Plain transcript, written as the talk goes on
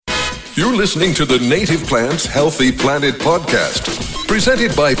You're listening to the Native Plants Healthy Planet podcast,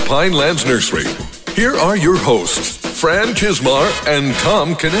 presented by Pinelands Nursery. Here are your hosts, Fran Chismar and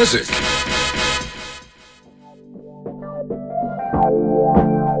Tom Knezik.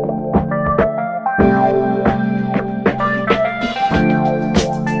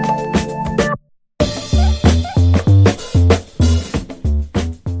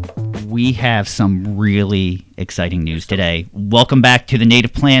 We have some really exciting news today. Welcome back to the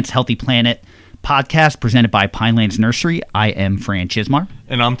Native Plants Healthy Planet podcast presented by Pinelands Nursery. I am Fran Chismar.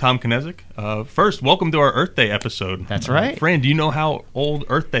 And I'm Tom Knezik. First, welcome to our Earth Day episode. That's right. Fran, do you know how old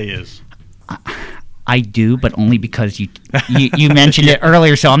Earth Day is? I do, but only because you mentioned it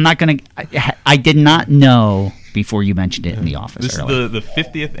earlier, so I'm not going to... I did not know before you mentioned it in the office This earlier. is the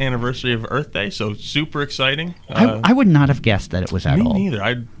 50th anniversary of Earth Day, so super exciting. I would not have guessed that it was that old. Me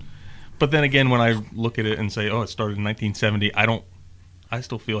neither. But then again, when I look at it and say, oh, it started in 1970, I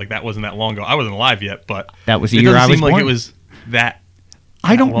still feel like that wasn't that long ago. I wasn't alive yet, but that was the year I was born. It doesn't seem like it was that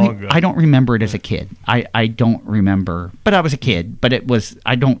long ago. I don't remember it as a kid. I don't remember, but I was a kid. But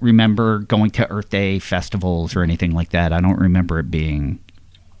I don't remember going to Earth Day festivals or anything like that. I don't remember it being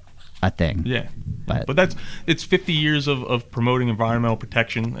a thing. Yeah, but it's 50 years of promoting environmental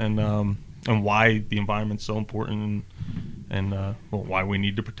protection and why the environment's so important and why we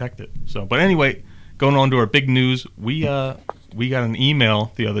need to protect it. So, but anyway, going on to our big news, we got an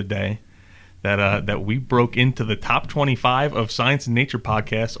email the other day that we broke into the top 25 of Science and Nature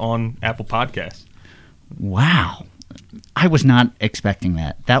podcasts on Apple Podcasts. Wow, I was not expecting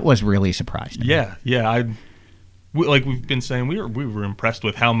that. That was really surprising. Yeah. Like we've been saying, we were impressed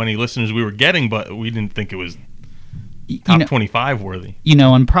with how many listeners we were getting, but we didn't think it was top 25 worthy.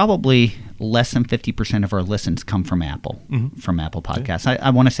 And probably less than 50% of our listens come from Apple, from Apple Podcasts.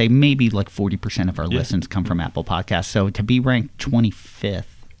 I want to say maybe like 40% of our listens come from Apple Podcasts. So to be ranked 25th,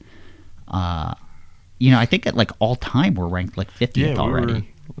 I think at like all time we're ranked like 50th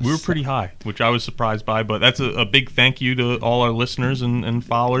already. We were pretty high, which I was surprised by. But that's a big thank you to all our listeners and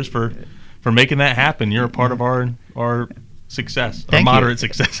followers for making that happen. You're a part of our success, or moderate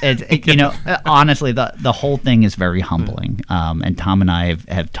success. Honestly, the whole thing is very humbling. And Tom and I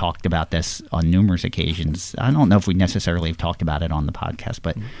have talked about this on numerous occasions. I don't know if we necessarily have talked about it on the podcast,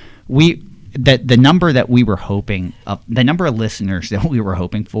 but the number that we were hoping, the number of listeners that we were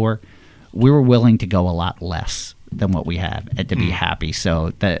hoping for, we were willing to go a lot less than what we have and to be happy.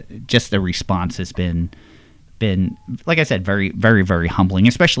 So the response has been, like I said, very, very, very humbling,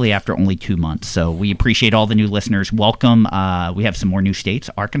 especially after only 2 months. So we appreciate all the new listeners. Welcome. We have some more new states: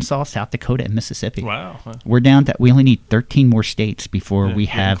 Arkansas, South Dakota, and Mississippi. Wow. We're down to, we only need 13 more states before we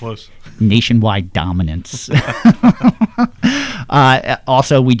have nationwide dominance.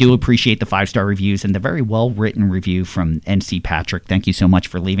 Also, we do appreciate the 5-star reviews and the very well-written review from NC Patrick. Thank you so much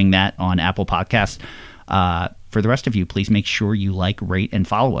for leaving that on Apple Podcasts. For the rest of you, please make sure you like, rate, and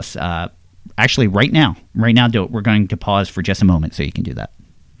follow us. Actually, right now, do it. We're going to pause for just a moment so you can do that.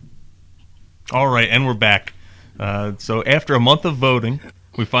 All right, and we're back. So after a month of voting,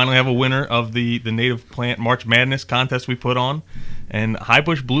 we finally have a winner of the Native Plant March Madness contest we put on, and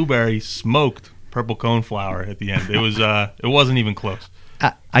Highbush Blueberry smoked Purple Coneflower at the end. It wasn't even close.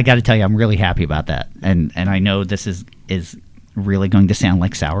 I got to tell you, I'm really happy about that, and I know this is really going to sound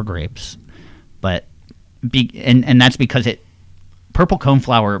like sour grapes, but and that's because Purple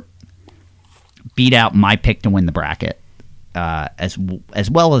Coneflower beat out my pick to win the bracket, as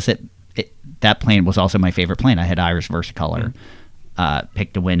well as that plant was also my favorite plant. I had Iris Versicolor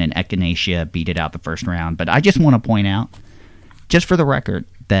pick to win, and Echinacea beat it out the first round. But I just want to point out, just for the record,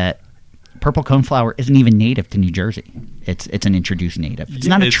 that Purple Coneflower isn't even native to New Jersey. It's an introduced native. It's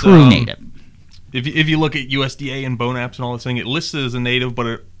not a true native. If you look at USDA and Bone Apps and all this thing, it lists it as a native,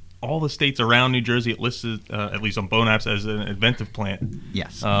 but all the states around New Jersey, it lists it, at least on Bone Apps, as an inventive plant.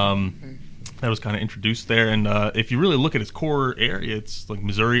 Yes. That was kind of introduced there, and if you really look at its core area, it's like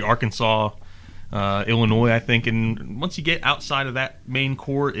Missouri, Arkansas, Illinois, I think, and once you get outside of that main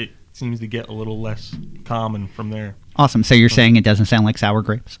core, it seems to get a little less common from there. Awesome. So you're saying it doesn't sound like sour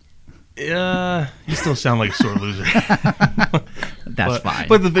grapes? You still sound like a sore loser. That's fine.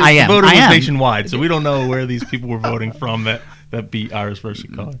 But the voter was nationwide, so we don't know where these people were voting from that beat Iris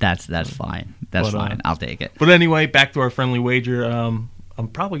Versicolor. That's fine. That's fine. I'll take it. But anyway, back to our friendly wager. I'm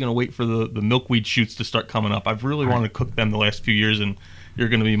probably going to wait for the milkweed shoots to start coming up. I've really wanted to cook them the last few years, and you're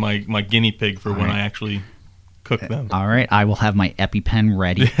going to be my guinea pig for when I actually cook them. All right. I will have my EpiPen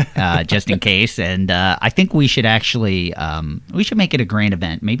ready just in case. And I think we should actually we should make it a grand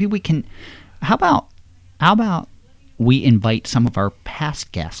event. Maybe we can – how about we invite some of our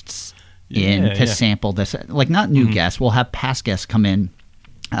past guests in to sample this? Like not new guests. We'll have past guests come in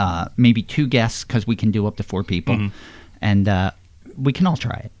maybe 2 guests because we can do up to 4 people, and we can all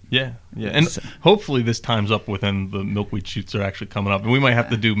try it. Yeah. And hopefully this time's up within the milkweed shoots are actually coming up. And we might have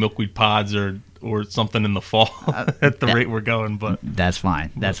to do milkweed pods or something in the fall at the rate we're going. But that's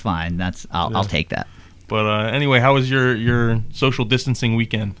fine. I'll take that. But anyway, how was your social distancing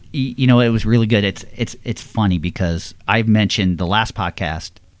weekend? It was really good. It's funny because I've mentioned the last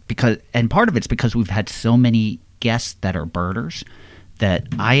podcast and part of it's because we've had so many guests that are birders that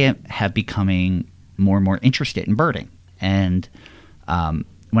I have becoming more and more interested in birding. And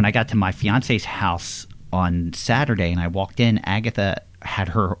when I got to my fiance's house on Saturday and I walked in, Agatha had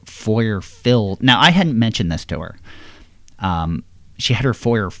her foyer filled. Now, I hadn't mentioned this to her. She had her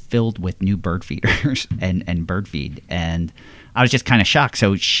foyer filled with new bird feeders and bird feed. And I was just kind of shocked.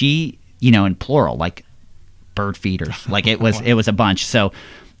 So she, in plural, like bird feeders, like it was a bunch. So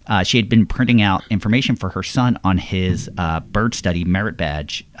she had been printing out information for her son on his bird study merit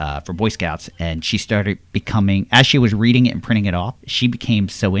badge for Boy Scouts, and she started becoming, as she was reading it and printing it off, she became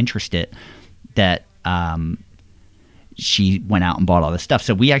so interested that she went out and bought all this stuff.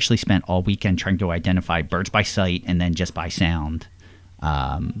 So we actually spent all weekend trying to identify birds by sight and then just by sound.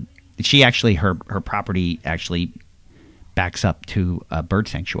 She actually, her property actually backs up to a bird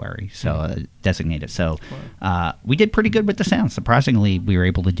sanctuary, so designated. So we did pretty good with the sound. Surprisingly, we were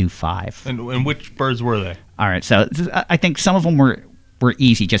able to do 5. And which birds were they? All right, so I think some of them were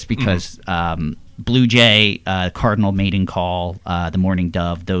easy just because blue jay, cardinal mating call, the mourning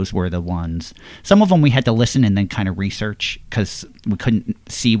dove, those were the ones. Some of them we had to listen and then kind of research because we couldn't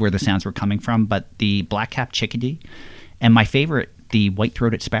see where the sounds were coming from. But the black-capped chickadee, and my favorite, the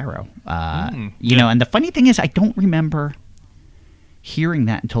white-throated sparrow. And the funny thing is I don't remember hearing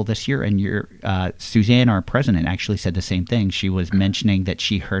that until this year. And Suzanne, our president, actually said the same thing. She was mentioning that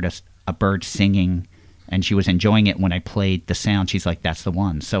she heard a bird singing, and she was enjoying it when I played the sound. She's like, "That's the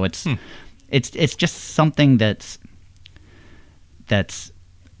one." So it's just something that's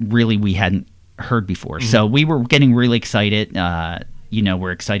really we hadn't heard before. So we were getting really excited.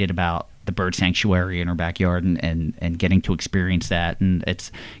 We're excited about the bird sanctuary in our backyard and getting to experience that. And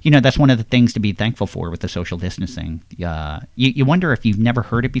it's, that's one of the things to be thankful for with the social distancing. You wonder if you've never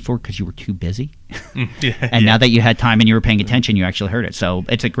heard it before because you were too busy. Now that you had time and you were paying attention, you actually heard it. So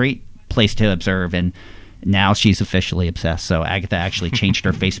it's a great place to observe. And now she's officially obsessed. So Agatha actually changed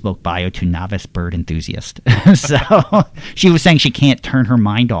her Facebook bio to novice bird enthusiast. So she was saying she can't turn her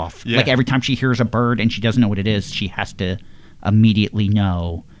mind off. Like every time she hears a bird and she doesn't know what it is, she has to immediately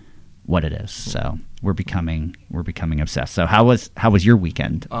know what it is. So we're becoming obsessed. So how was your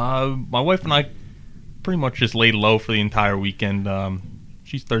weekend? My wife and I pretty much just laid low for the entire weekend.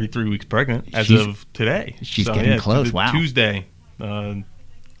 She's 33 weeks pregnant as of today. She's getting close. Wow. Tuesday.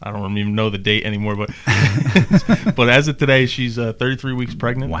 I don't even know the date anymore, but but as of today, she's 33 weeks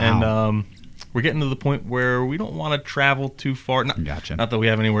pregnant. Wow. And we're getting to the point where we don't want to travel too far. Gotcha. Not that we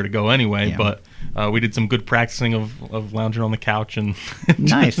have anywhere to go anyway, but we did some good practicing of lounging on the couch and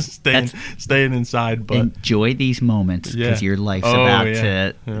nice staying inside. But enjoy these moments because your life's about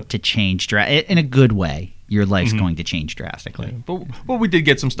to change in a good way. Your life's going to change drastically. Yeah. But we did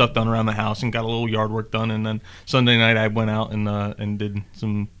get some stuff done around the house and got a little yard work done. And then Sunday night I went out and did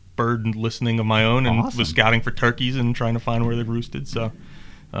some bird listening of my own and was scouting for turkeys and trying to find where they roosted. So,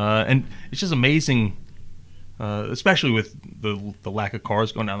 and it's just amazing, especially with the lack of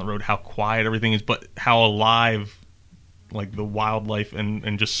cars going down the road, how quiet everything is, but how alive like the wildlife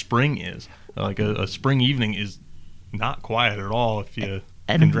and just spring is. Like a spring evening is not quiet at all if you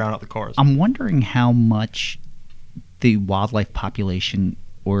can drown out the cars. I'm wondering how much the wildlife population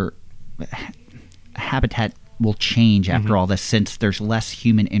or habitat will change after all this, since there's less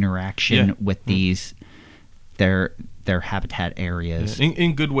human interaction with these their habitat areas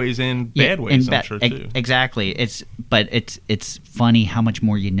in good ways and bad ways. I'm sure too. Exactly. It's funny how much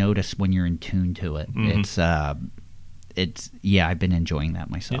more you notice when you're in tune to it. I've been enjoying that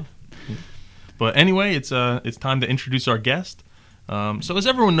myself. Yeah. But anyway, it's time to introduce our guest. So as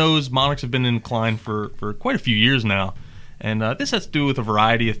everyone knows, monarchs have been in decline for quite a few years now. And this has to do with a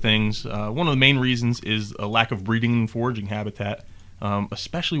variety of things. One of the main reasons is a lack of breeding and foraging habitat,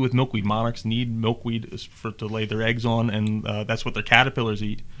 especially with milkweed. Monarchs need milkweed to lay their eggs on, and that's what their caterpillars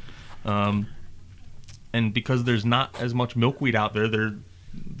eat. And because there's not as much milkweed out there,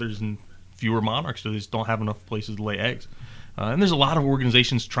 there's fewer monarchs, so they just don't have enough places to lay eggs. And there's a lot of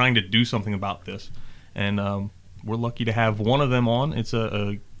organizations trying to do something about this. And we're lucky to have one of them on. It's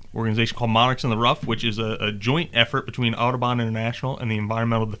a organization called Monarchs in the Rough, which is a joint effort between Audubon International and the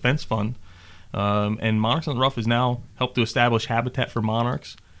Environmental Defense Fund. And Monarchs in the Rough has now helped to establish habitat for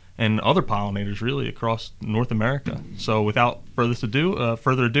monarchs and other pollinators really across North America. So without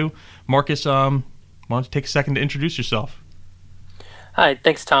further ado, Marcus, why don't you take a second to introduce yourself? Hi,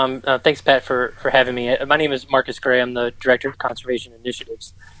 thanks, Tom. Thanks, Pat, for having me. My name is Marcus Gray. I'm the Director of Conservation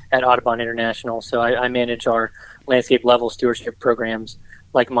Initiatives at Audubon International. So I manage our landscape level stewardship programs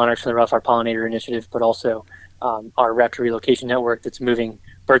like Monarchs in the Rough, our pollinator initiative, but also our raptor relocation network that's moving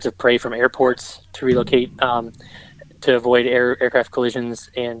birds of prey from airports to relocate to avoid aircraft collisions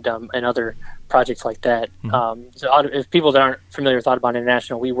and other projects like that. So if people that aren't familiar with Audubon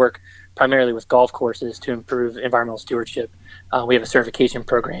International, we work primarily with golf courses to improve environmental stewardship. We have a certification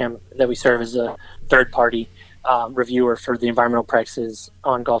program that we serve as a third-party reviewer for the environmental practices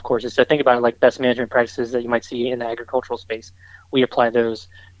on golf courses. So think about it like best management practices that you might see in the agricultural space. We apply those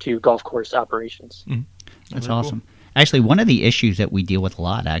to golf course operations. That's awesome. Cool. Actually, one of the issues that we deal with a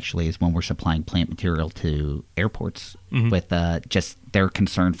lot actually is when we're supplying plant material to airports with just their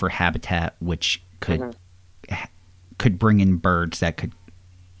concern for habitat, which could bring in birds that could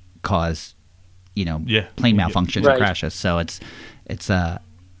cause, plane malfunctions and crashes. So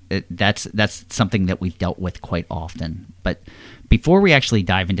that's something that we've dealt with quite often. But before we actually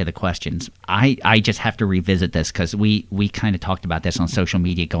dive into the questions, I just have to revisit this because we kind of talked about this on social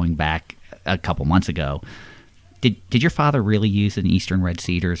media going back a couple months ago. Did your father really use an eastern red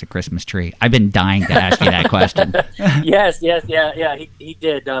cedar as a Christmas tree? I've been dying to ask you that question. Yes, he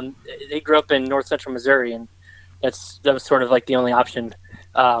did. He grew up in north central Missouri, and that was sort of like the only option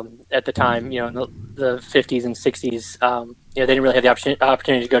at the time. In the 50s and 60s. They didn't really have the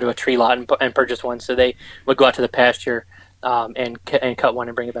opportunity to go to a tree lot and purchase one, so they would go out to the pasture and cut one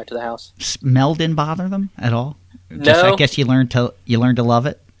and bring it back to the house. Smell didn't bother them at all? No. I guess you learned to love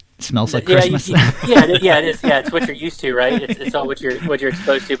it. It smells like Christmas. It is. Yeah, it's what you're used to, right? It's all what you're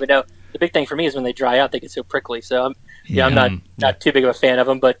exposed to. But no, the big thing for me is when they dry out, they get so prickly. So I'm not too big of a fan of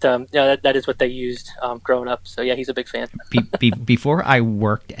them. But that is what they used growing up. So yeah, he's a big fan. Before I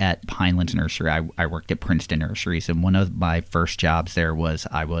worked at Pinelands Nursery, I worked at Princeton Nurseries, and one of my first jobs there was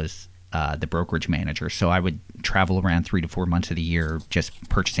I was the brokerage manager. So I would travel around 3 to 4 months of the year just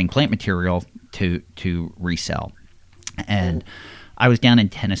purchasing plant material to resell. And I was down in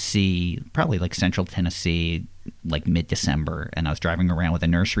Tennessee, probably like central Tennessee, like mid-December, and I was driving around with a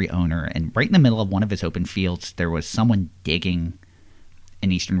nursery owner, and right in the middle of one of his open fields, there was someone digging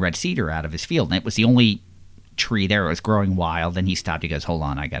an eastern red cedar out of his field, and it was the only tree there. It was growing wild, and he stopped. He goes, "Hold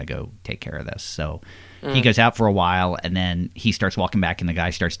on, I got to go take care of this." So he goes out for a while, and then he starts walking back, and the guy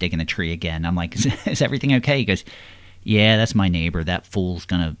starts digging the tree again. I'm like, is everything okay? He goes, "Yeah, that's my neighbor. That fool's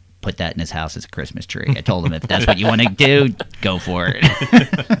going to put that in his house as a Christmas tree." I told him, if that's what you want to do, go for it.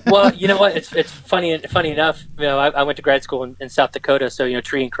 Well, you know what? It's funny enough. I went to grad school in South Dakota, so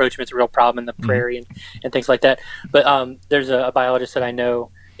tree encroachment's a real problem in the prairie and things like that. But there's a biologist that I know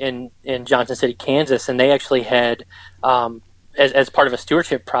in Johnson City, Kansas, and they actually had as part of a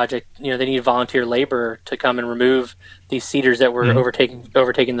stewardship project, they needed volunteer labor to come and remove these cedars that were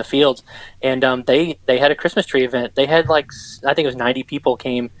overtaking the fields, and they had a Christmas tree event. They had I think it was 90 people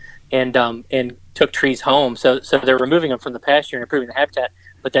came and took trees home. So they're removing them from the pasture and improving the habitat,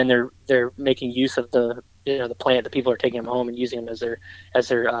 but then they're making use of the plant. The people are taking them home and using them as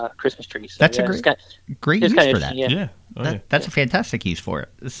their Christmas trees. So, that's a great use for that. Yeah. That's a fantastic use for it.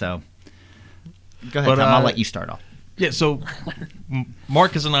 So go ahead, Tom. I'll let you start off. Yeah, so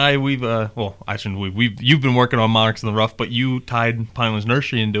Marcus and I, you've been working on Monarchs in the Rough, but you tied Pinelands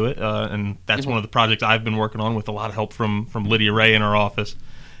Nursery into it, and that's one of the projects I've been working on with a lot of help from Lydia Ray in our office.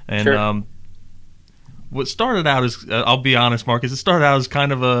 And what started out as, I'll be honest, Marcus, it started out as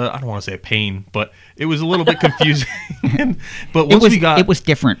kind of I don't want to say a pain, but it was a little bit confusing. But once it was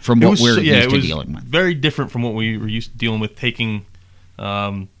different from what we're used to dealing with. Very different from what we were used to dealing with, taking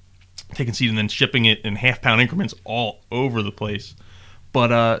seed and then shipping it in half-pound increments all over the place.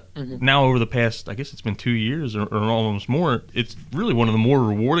 But now over the past, I guess it's been 2 years or almost more, it's really one of the more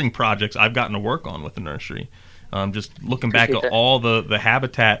rewarding projects I've gotten to work on with the nursery. Just looking back at all the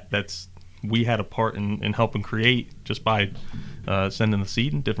habitat we had a part in helping create just by sending the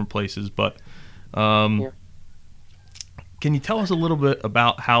seed in different places. But can you tell us a little bit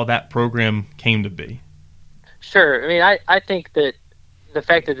about how that program came to be? Sure. I mean, I think that the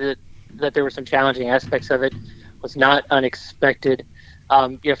fact that there were some challenging aspects of it was not unexpected.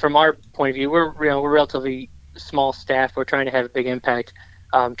 From our point of view, we're relatively small staff. We're trying to have a big impact.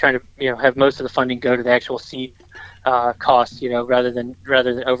 Trying to have most of the funding go to the actual seed costs, rather than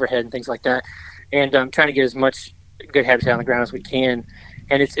overhead and things like that. And trying to get as much good habitat on the ground as we can.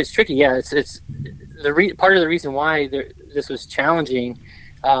 And it's tricky. Yeah, it's part of the reason why this was challenging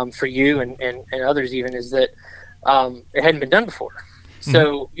for you and others even is that it hadn't been done before.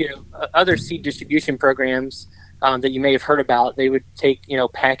 So, other seed distribution programs that you may have heard about, they would take,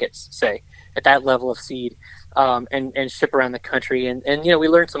 packets, say, at that level of seed, and ship around the country. And we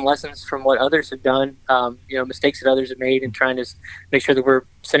learned some lessons from what others have done, mistakes that others have made in trying to make sure that we're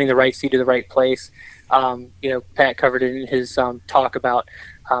sending the right seed to the right place. Pat covered it in his talk about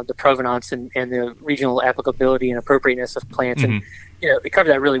the provenance and the regional applicability and appropriateness of plants. And, it covered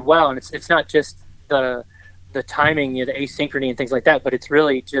that really well. And it's not just the timing, the asynchrony and things like that, but it's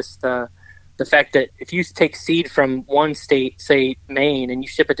really just the fact that if you take seed from one state, say Maine, and you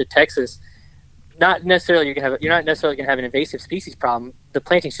ship it to Texas, you're not necessarily going to have an invasive species problem. The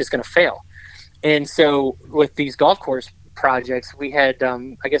planting's just going to fail. And so with these golf course projects, we had,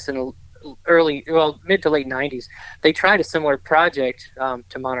 I guess in the mid to late 90s, they tried a similar project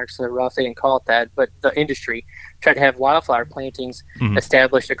to Monarchs of the Rough. They didn't call it that, but the industry tried to have wildflower plantings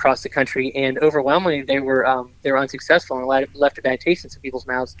established across the country, and overwhelmingly they were unsuccessful and left a bad taste in some people's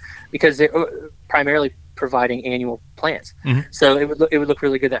mouths because they were primarily providing annual plants. So it would look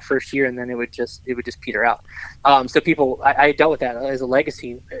really good that first year, and then it would just peter out. So people, I dealt with that as a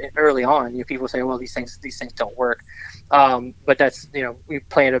legacy early on. People say, well, these things don't work. But that's, we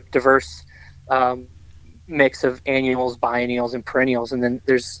plant a diverse mix of annuals, biennials, and perennials, and then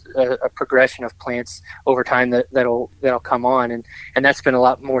there's a progression of plants over time that'll come on, and that's been a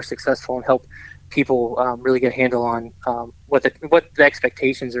lot more successful and help people really get a handle on what the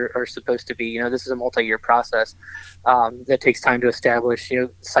expectations are supposed to be. This is a multi-year process that takes time to establish.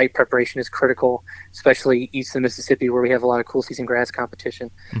 Site preparation is critical, especially east of the Mississippi, where we have a lot of cool season grass competition,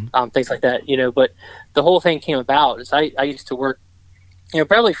 things like that. But the whole thing came about is I used to work,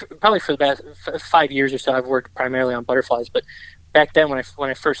 probably for the past 5 years or so, I've worked primarily on butterflies. But back then, when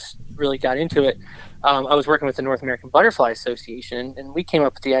I first really got into it, I was working with the North American Butterfly Association, and we came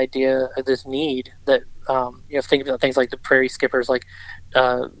up with the idea of this need that, think about things like the prairie skippers, like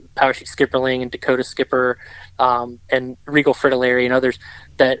powder sheet skipperling and Dakota skipper, and regal fritillary and others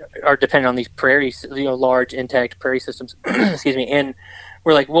that are dependent on these prairies, large intact prairie systems. Excuse me. And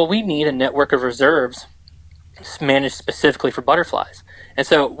we're like, well, we need a network of reserves managed specifically for butterflies. And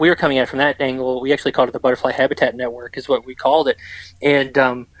so we were coming at it from that angle. We actually called it the Butterfly Habitat Network is what we called it.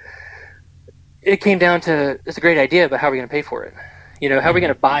 And it came down to, it's a great idea, but how are we going to pay for it? How are we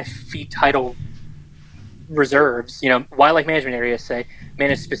going to buy fee title reserves, wildlife management areas, say,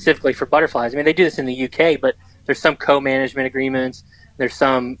 managed specifically for butterflies? I mean, they do this in the UK, but there's some co-management agreements. There's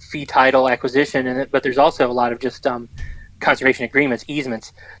some fee title acquisition, but there's also a lot of just conservation agreements,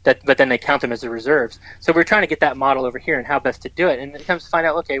 easements, but then they count them as the reserves. So we're trying to get that model over here and how best to do it. And it comes to find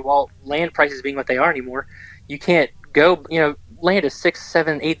out, okay, well, land prices being what they are anymore, you can't go, land is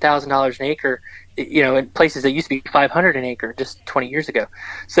 $6,000, $7,000, $8,000 an acre, in places that used to be $500 an acre just 20 years ago.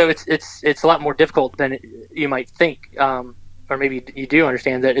 So it's a lot more difficult than you might think, or maybe you do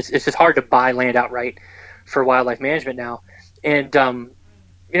understand that it's just hard to buy land outright for wildlife management now. And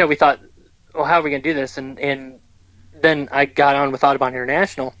we thought, well, how are we going to do this? And then I got on with Audubon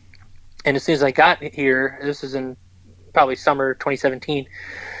International, and as soon as I got here, this was in probably summer 2017,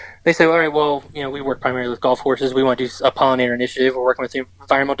 they said, all right, well, we work primarily with golf courses. We want to do a pollinator initiative. We're working with the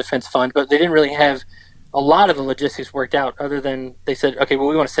Environmental Defense Fund, but they didn't really have a lot of the logistics worked out other than they said, okay, well,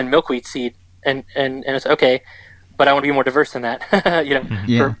 we want to send milkweed seed. And it's okay, but I want to be more diverse than that,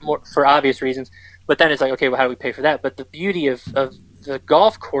 for obvious reasons. But then it's like, okay, well, how do we pay for that? But the beauty of the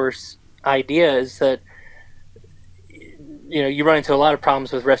golf course idea is that, you run into a lot of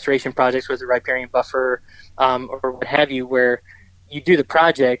problems with restoration projects with the riparian buffer or what have you, where you do the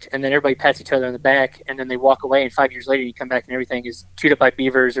project and then everybody pats each other on the back and then they walk away, and 5 years later you come back and everything is chewed up by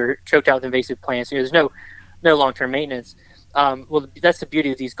beavers or choked out with invasive plants. There's no long-term maintenance. Well, that's the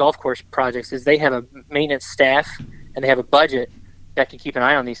beauty of these golf course projects is they have a maintenance staff and they have a budget that can keep an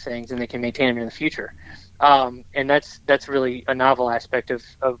eye on these things and they can maintain them in the future. And that's really a novel aspect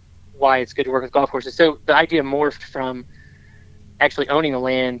of why it's good to work with golf courses. So the idea morphed from actually owning the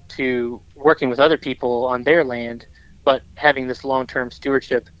land to working with other people on their land, but having this long-term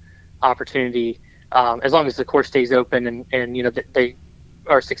stewardship opportunity, as long as the course stays open and they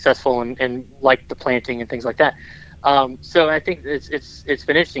are successful and like the planting and things like that. So I think it's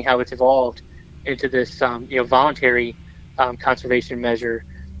been interesting how it's evolved into this voluntary conservation measure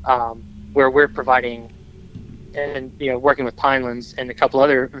where we're providing and working with Pinelands and a couple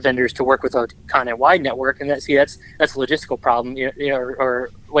other vendors to work with a continent-wide network. And that's a logistical problem, or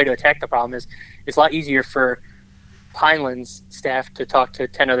way to attack the problem is it's a lot easier for Pinelands staff to talk to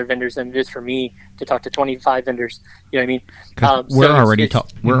 10 other vendors than it is for me to talk to 25 vendors. You know what I mean?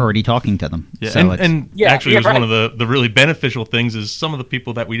 We're already talking to them. Yeah, so actually, it was one of the really beneficial things is some of the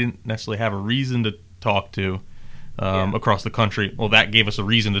people that we didn't necessarily have a reason to talk to across the country. Well, that gave us a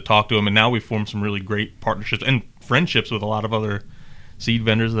reason to talk to them, and now we've formed some really great partnerships and friendships with a lot of other seed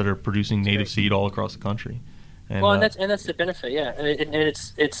vendors that are producing native seed all across the country. And, and that's the benefit, yeah. And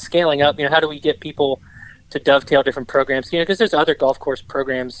it's scaling up. How do we get people to dovetail different programs? Because there's other golf course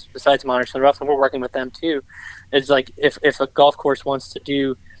programs besides Monarchs on the Rough, and we're working with them too. It's like if a golf course wants to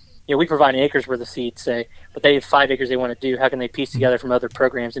do, we provide an acre's worth of seed, say, but they have 5 acres they want to do. How can they piece together from other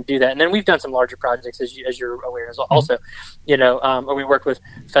programs and do that? And then we've done some larger projects, as you're aware, as well. Also, or we work with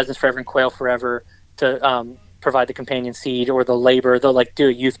Pheasants Forever and Quail Forever to provide the companion seed or the labor. They'll do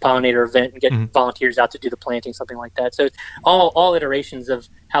a youth pollinator event and get volunteers out to do the planting, something like that. So it's all iterations of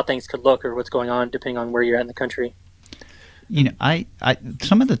how things could look or what's going on depending on where you're at in the country. I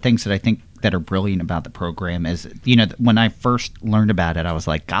some of the things that I think that are brilliant about the program is, when I first learned about it, I was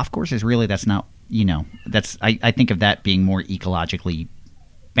like, golf courses, really? That's not, I think of that being more ecologically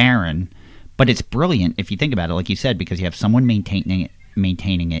barren, but it's brilliant if you think about it, like you said, because you have someone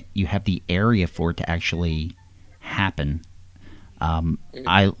maintaining it, you have the area for it to actually happen.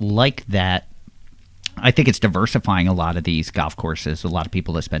 I like that. I think it's diversifying a lot of these golf courses, a lot of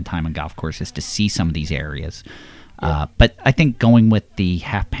people that spend time on golf courses to see some of these areas. But I think going with the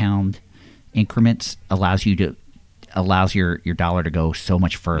half-pound increments allows your dollar to go so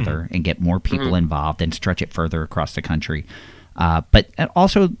much further and get more people involved and stretch it further across the country. But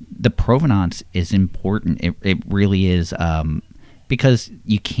also the provenance is important. It really is, because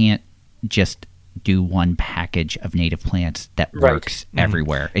you can't just do one package of native plants that works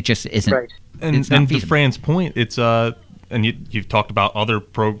everywhere. It just isn't. Right. And to Fran's point, it's and you've talked about other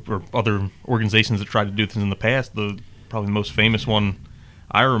other organizations that tried to do this in the past. Probably the most famous one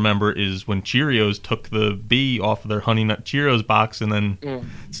I remember is when Cheerios took the B off of their Honey Nut Cheerios box and then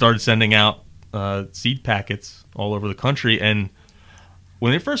started sending out seed packets all over the country. And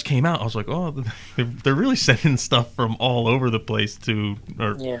when it first came out, I was like, oh, they're really sending stuff from all over the place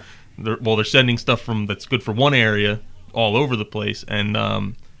they're sending stuff from that's good for one area all over the place. And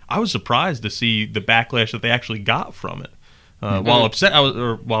I was surprised to see the backlash that they actually got from it. While upset, I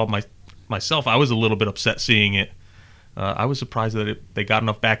was a little bit upset seeing it. I was surprised that they got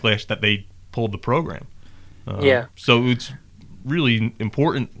enough backlash that they pulled the program. So it's really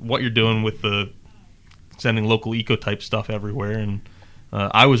important what you're doing with the sending local eco type stuff everywhere. And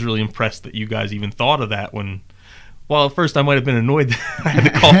I was really impressed that you guys even thought of that while at first I might have been annoyed that I had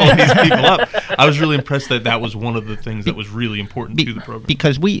to call all these people up. I was really impressed that was one of the things that was really important to the program.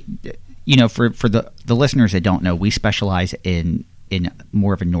 Because we, for the listeners that don't know, we specialize in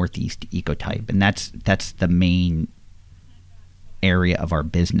more of a Northeast ecotype, and that's the main area of our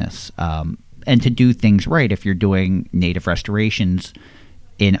business. And to do things right, if you're doing native restorations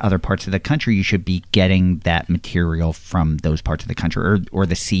in other parts of the country, you should be getting that material from those parts of the country, or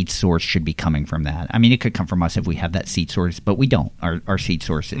the seed source should be coming from that. I mean, it could come from us if we have that seed source, but we don't. Our seed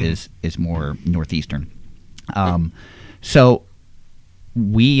source is more Northeastern. So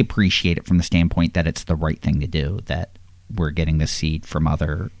we appreciate it from the standpoint that it's the right thing to do, that we're getting the seed from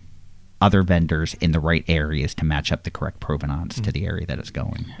other vendors in the right areas to match up the correct provenance to the area that it's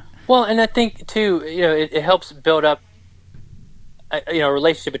going. Well, and I think too, it helps build up a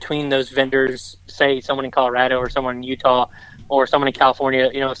relationship between those vendors, say someone in Colorado or someone in Utah or someone in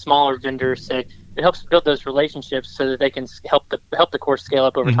California, smaller vendors, say, it helps build those relationships so that they can help the course scale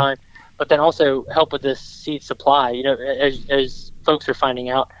up over time, but then also help with this seed supply. As folks are finding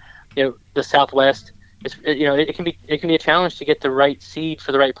out, the Southwest, it can be a challenge to get the right seed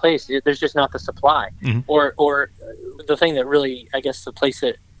for the right place. There's just not the supply, or the thing that really, I guess, the place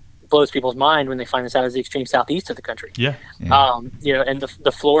that blows people's mind when they find this out is the extreme southeast of the country. And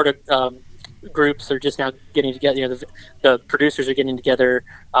the Florida groups are just now getting together. The producers are getting together.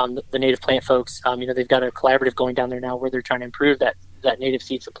 The native plant folks, they've got a collaborative going down there now where they're trying to improve that native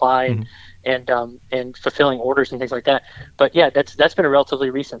seed supply and fulfilling orders and things like that. But yeah, that's been a relatively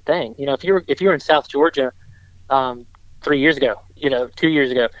recent thing. If you were in South Georgia 3 years ago, 2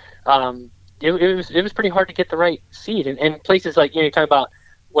 years ago, it was pretty hard to get the right seed. And places like you talk about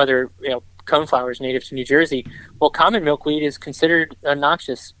whether coneflower is native to New Jersey. Well, common milkweed is considered a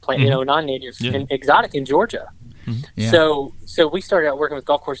noxious plant, non-native and exotic in Georgia. So we started out working with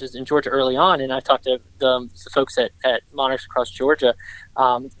golf courses in Georgia early on, and I talked to the folks at Monarchs across Georgia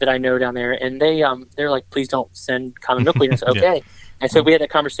that I know down there, and they're like, please don't send common milkweed. And I said, okay. And so we had a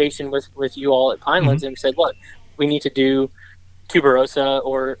conversation with you all at Pinelands, and we said, look, we need to do tuberosa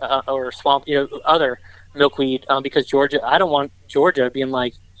or swamp, other milkweed, because Georgia, I don't want Georgia being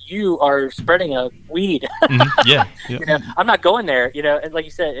like, you are spreading a weed. I'm not going there. And like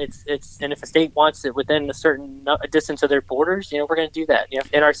you said, it's and if a state wants it within a certain distance of their borders, we're going to do that.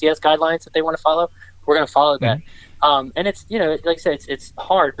 NRCS guidelines that they want to follow, we're going to follow that. And it's, like I said, it's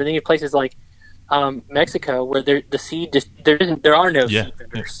hard. But then you have places like Mexico where the seed just there are no seed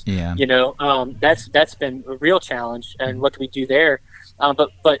vendors. That's been a real challenge. And what do we do there?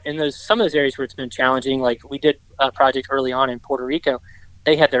 But in some of those areas where it's been challenging, like we did a project early on in Puerto Rico,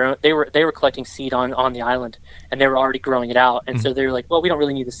 they had their own. They were collecting seed on the island, and they were already growing it out. And so they were like, well, we don't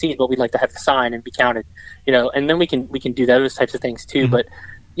really need the seed, but we'd like to have the sign and be counted, And then we can do those types of things too. But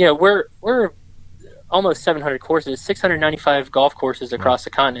we're almost 700 courses, 695 golf courses across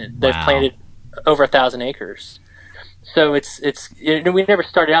the continent. They've planted over 1,000 acres. So it's we never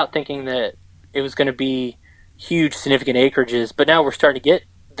started out thinking that it was going to be huge, significant acreages, but now we're starting to get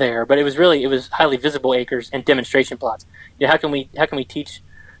there. But it was highly visible acres and demonstration plots. How can we teach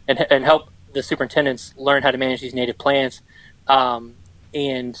and help the superintendents learn how to manage these native plants,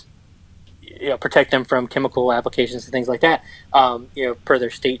 and protect them from chemical applications and things like that, per their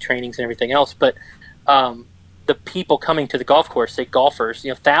state trainings and everything else. But the people coming to the golf course, say golfers,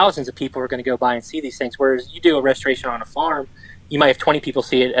 thousands of people are going to go by and see these things. Whereas you do a restoration on a farm, you might have 20 people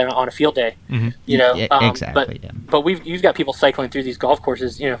see it on a field day. Exactly. But you've got people cycling through these golf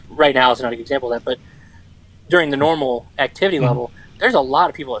courses. Right now is not an example of that, but during the normal activity level, there's a lot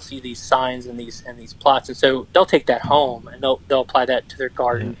of people that see these signs and these plots, and so they'll take that home and they'll apply that to their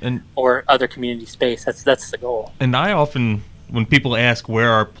garden or other community space. That's the goal. And I often, when people ask where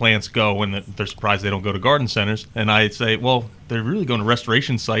our plants go and they're surprised they don't go to garden centers, and I say, well, they're really going to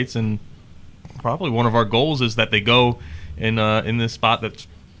restoration sites, and probably one of our goals is that they go in this spot that's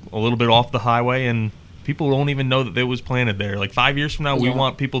a little bit off the highway, and people don't even know that it was planted there. Like 5 years from now, we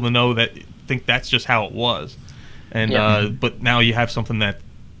want people to know think that's just how it was. And but now you have something that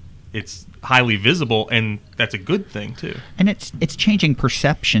it's highly visible, and that's a good thing too. And it's changing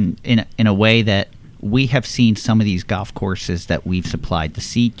perception in a way that we have seen some of these golf courses that we've supplied the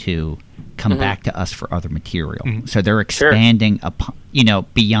seed to come back to us for other material. So they're expanding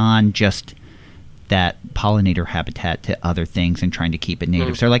beyond just that pollinator habitat to other things and trying to keep it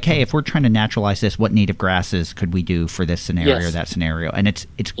native. So they're like, hey, if we're trying to naturalize this, what native grasses could we do for this scenario or that scenario? And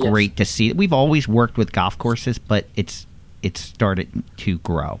it's great to see. We've always worked with golf courses, but it's started to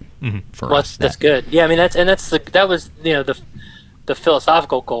grow for us. That's good. Yeah, I mean that was the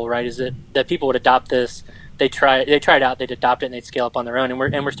philosophical goal, right? Is that people would adopt this. They try it out, they'd adopt it, and they'd scale up on their own.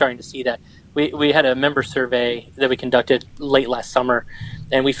 And we're starting to see that. We had a member survey that we conducted late last summer,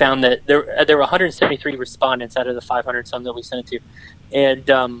 and we found that there were 173 respondents out of the 500 some that we sent it to,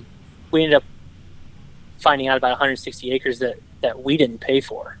 and we ended up finding out about 160 acres that we didn't pay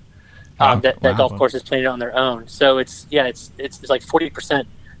for, that golf courses planted on their own. So it's like 40%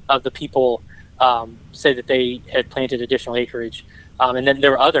 of the people say that they had planted additional acreage, and then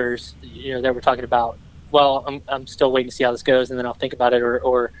there were others that were talking about, well, I'm still waiting to see how this goes, and then I'll think about it,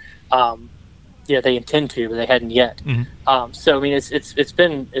 or they intend to, but they hadn't yet. So I mean, it's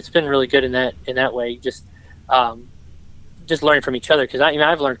been really good in that way. Just learning from each other, because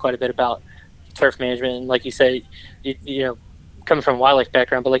I've learned quite a bit about turf management, and like you say, coming from a wildlife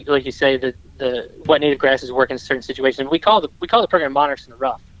background, but like you say, the what native grasses work in certain situations. We call the program Monarchs in the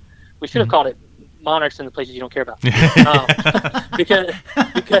Rough. We should have called it Monarchs in the Places You Don't Care About, because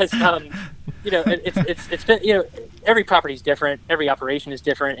it's been every property is different, every operation is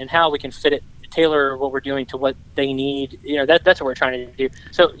different, and how we can tailor what we're doing to what they need. That's what we're trying to do.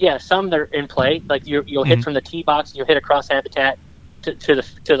 So some that are in play, like you'll hit from the tee box, you'll hit across habitat to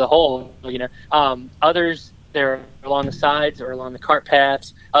the hole. Others, they're along the sides or along the cart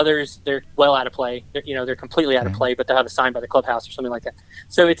paths. Others, they're well out of play. They're completely out of play, but they'll have a sign by the clubhouse or something like that.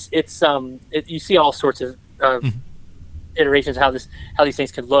 So you see all sorts of iterations of how these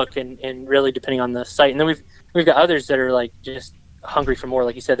things could look, and really depending on the site. And then we've got others that are like just hungry for more.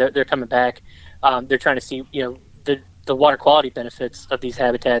 Like you said, they're coming back. They're trying to see the water quality benefits of these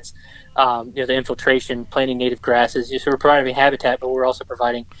habitats. The infiltration, planting native grasses. So we're providing habitat, but we're also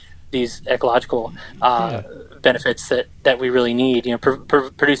providing these ecological benefits that we really need.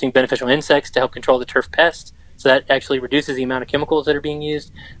 Producing beneficial insects to help control the turf pests. So that actually reduces the amount of chemicals that are being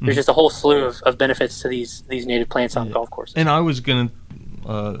used. There's just a whole slew of benefits to these native plants on golf courses. And I was going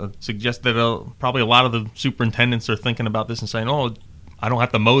to suggest that probably a lot of the superintendents are thinking about this and saying, oh, I don't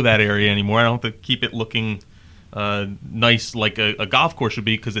have to mow that area anymore. I don't have to keep it looking nice like a golf course should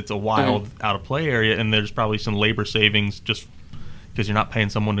be, because it's a wild, out-of-play area, and there's probably some labor savings just because you're not paying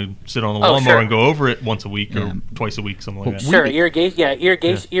someone to sit on the lawnmower and go over it once a week or twice a week, something like that. Sure,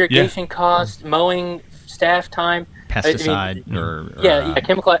 irrigation cost, mowing, staff time, pesticide,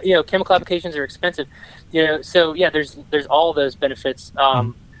 chemical applications are expensive. So there's all those benefits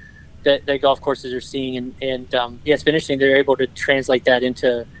that golf courses are seeing, and it's been interesting. They're able to translate that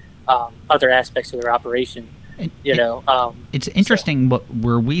into other aspects of their operation. It's interesting.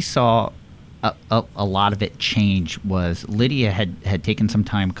 Where we saw a lot of it change was Lydia had taken some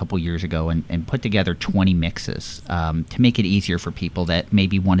time a couple years ago and put together 20 mixes to make it easier for people that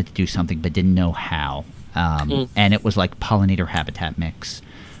maybe wanted to do something but didn't know how. And it was like pollinator habitat mix,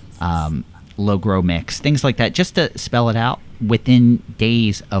 low grow mix, things like that, just to spell it out. Within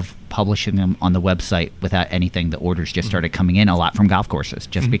days of publishing them on the website without anything, the orders just started coming in a lot from golf courses,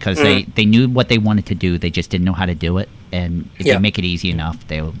 just because they knew what they wanted to do. They just didn't know how to do it. And if you make it easy enough,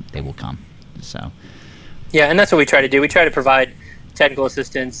 they will come. So, yeah, and that's what we try to do. We try to provide technical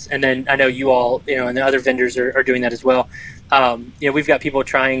assistance, and then I know you all, and the other vendors are doing that as well. We've got people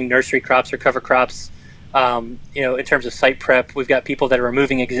trying nursery crops or cover crops. In terms of site prep, we've got people that are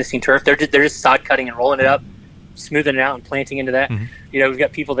removing existing turf. They're just sod cutting and rolling it up, smoothing it out and planting into that. We've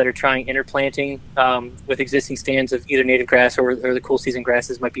got people that are trying interplanting with existing stands of either native grass or the cool season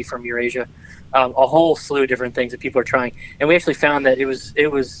grasses, might be from Eurasia. A whole slew of different things that people are trying. And we actually found that it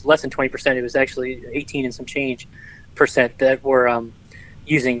was less than 20%. It was actually 18 and some change percent that were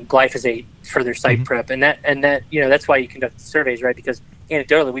using glyphosate for their site prep. And that that's why you conduct surveys, right? Because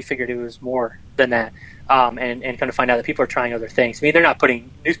anecdotally, we figured it was more than that. And kind of find out that people are trying other things. I mean, they're not putting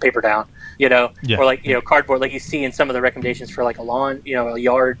newspaper down, or like, cardboard, like you see in some of the recommendations for like a lawn, a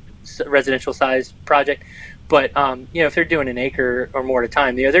yard residential size project. But, if they're doing an acre or more at a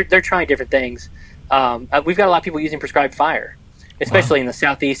time, they're trying different things. We've got a lot of people using prescribed fire, especially in the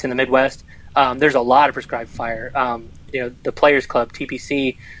Southeast and the Midwest. There's a lot of prescribed fire. The Players Club,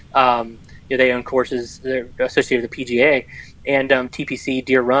 TPC, they own courses, they're associated with the PGA. And TPC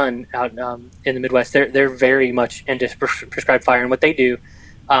Deer Run out in the Midwest, they're very much into prescribed fire, and what they do,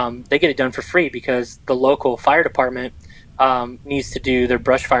 they get it done for free because the local fire department needs to do their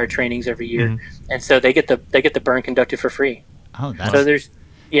brush fire trainings every year, and so they get the burn conducted for free. Oh, that's... So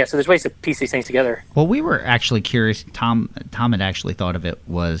there's ways to piece these things together. Well, we were actually curious. Tom had actually thought of it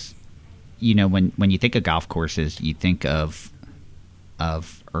was, when you think of golf courses, you think of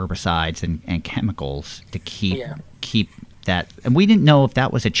herbicides and chemicals to keep that, and we didn't know if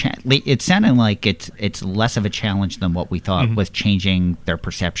that was a challenge. It sounded like it's less of a challenge than what we thought was changing their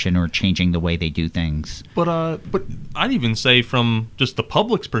perception or changing the way they do things. But I'd even say from just the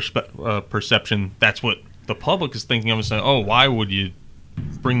public's perception, that's what the public is thinking of and saying, oh, why would you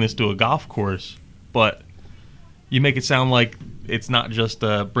bring this to a golf course? But you make it sound like it's not just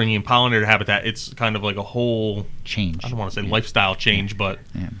bringing pollinator habitat. It's kind of like a whole change. I don't want to say lifestyle change, but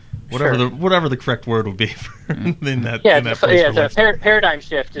whatever the correct word would be for in that place. Yeah, the paradigm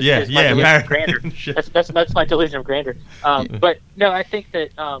shift is my delusion of grandeur. That's my delusion of grandeur. But no, I think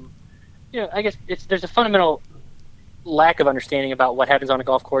that I guess there's a fundamental lack of understanding about what happens on a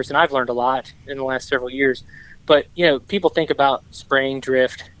golf course, and I've learned a lot in the last several years. But people think about spraying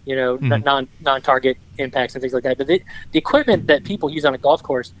drift, non-target impacts and things like that. But the equipment that people use on a golf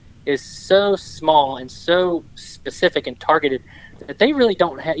course is so small and so specific and targeted that they really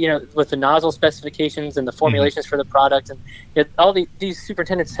don't have, with the nozzle specifications and the formulations for the product, and all these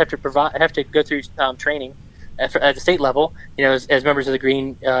superintendents have to go through training at the state level, as members of the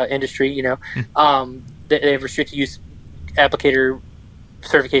green industry, they have restricted use applicator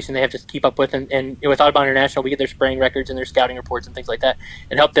certification they have to keep up with, and with Audubon International, we get their spraying records and their scouting reports and things like that,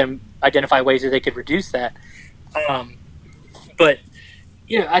 and help them identify ways that they could reduce that. But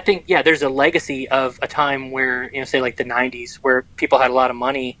I think there's a legacy of a time where say like the 90s, where people had a lot of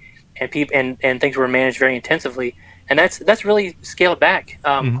money and things were managed very intensively, and that's really scaled back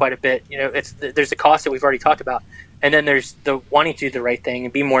quite a bit. There's the cost that we've already talked about, and then there's the wanting to do the right thing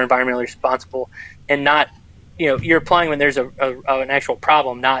and be more environmentally responsible, and not you're applying when there's an actual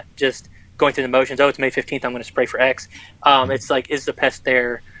problem, not just going through the motions. Oh, it's May 15th, I'm going to spray for X. It's like, is the pest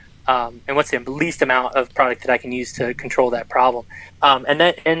there? And what's the least amount of product that I can use to control that problem?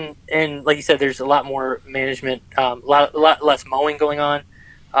 And like you said, there's a lot more management, a lot less mowing going on.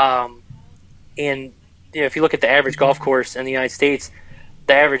 And if you look at the average golf course in the United States,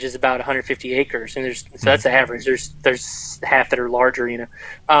 the average is about 150 acres, and so that's the average. There's half that are larger,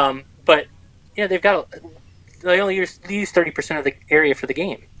 but they only use 30% of the area for the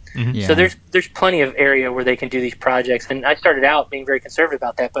game. So there's plenty of area where they can do these projects. And I started out being very conservative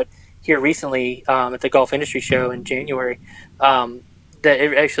about that, but here recently at the Golf Industry Show in January, that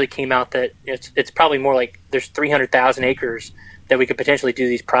it actually came out that it's probably more like there's 300,000 acres that we could potentially do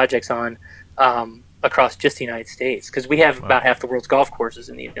these projects on across just the United States, because we have about half the world's golf courses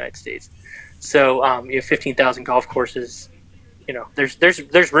in the United States. So you have 15,000 golf courses.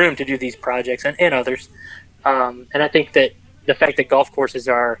 There's room to do these projects and others. And I think that the fact that golf courses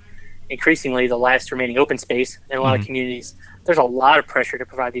are increasingly the last remaining open space in a lot of communities, there's a lot of pressure to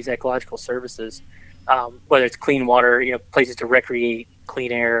provide these ecological services, whether it's clean water, places to recreate,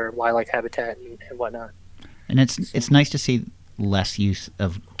 clean air, wildlife habitat, and whatnot. And it's nice to see less use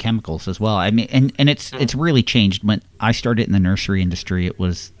of chemicals as well. I mean, and it's really changed. When I started in the nursery industry, it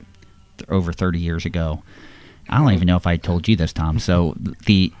was over 30 years ago. I don't even know if I told you this, Tom. So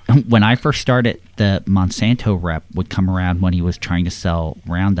when I first started, the Monsanto rep would come around when he was trying to sell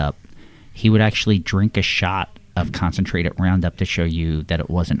Roundup. He would actually drink a shot of concentrated Roundup to show you that it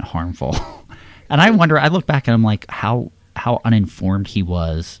wasn't harmful. And I look back at him like how uninformed he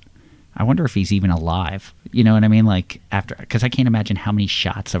was. I wonder if he's even alive. You know what I mean? Like because I can't imagine how many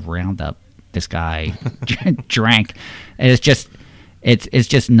shots of Roundup this guy drank. And it's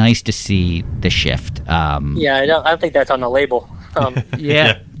just nice to see the shift. I don't think that's on the label. Follow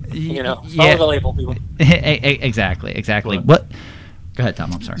the label, people. Exactly. What? Go ahead,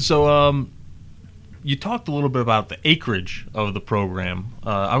 Tom. I'm sorry. So, you talked a little bit about the acreage of the program.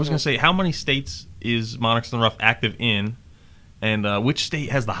 I was going to say, how many states is Monarchs on the Rough active in, and which state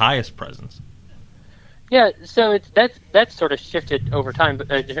has the highest presence? Yeah, so that's sort of shifted over time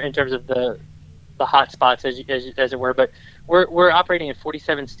in terms of the hot spots, as it were. But we're operating in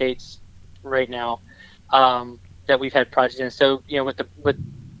 47 states right now that we've had projects in. So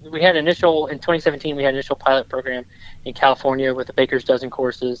we had in 2017 we had initial pilot program in California with the Baker's Dozen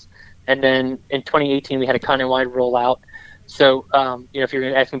courses, and then in 2018 we had a continent-wide rollout. So if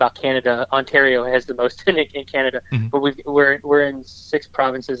you're asking about Canada, Ontario has the most in Canada, but we're in 6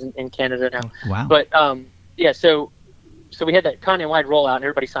 provinces in Canada now. Wow! But so we had that continent-wide rollout, and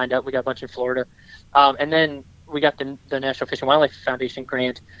everybody signed up. We got a bunch in Florida, and then we got the National Fish and Wildlife Foundation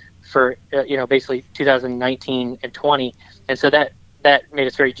grant for basically 2019 and 20, and so that made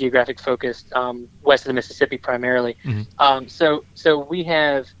us very geographic focused, west of the Mississippi primarily. So we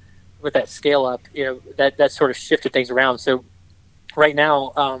have, with that scale up, that sort of shifted things around. So right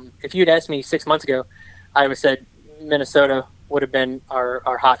now, if you'd asked me 6 months ago, I would have said Minnesota would have been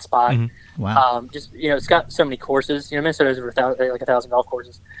our hot spot. Wow. It's got so many courses. Minnesota has over 1,000 golf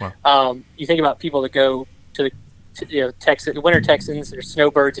courses. Wow. You think about people that go to Texas, winter Texans, or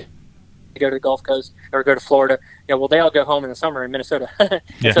snowbirds, to go to the Gulf Coast or go to Florida. They all go home in the summer in Minnesota, so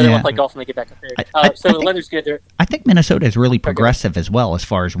they want to play golf when they get back up there. So the weather's good there. I think Minnesota is really progressive as well, as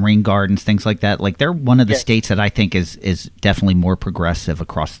far as rain gardens, things like that. Like they're one of the states that I think is definitely more progressive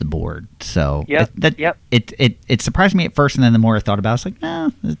across the board. So it surprised me at first, and then the more I thought about it, I was like,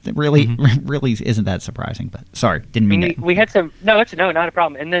 no, it really isn't that surprising. But sorry, didn't mean it. We had some. No, not a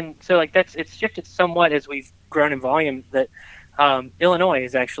problem. And then so it's shifted somewhat as we've grown in volume. That Illinois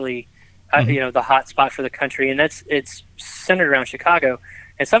is actually the hot spot for the country, and it's centered around Chicago.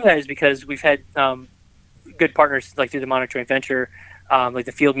 And some of that is because we've had good partners like through the Monarch Joint Venture, like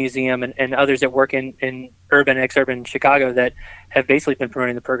the Field Museum and others that work in urban, exurban Chicago that have basically been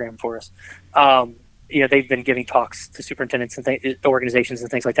promoting the program for us. They've been giving talks to superintendents and organizations and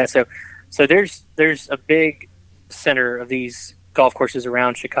things like that. So there's a big center of these golf courses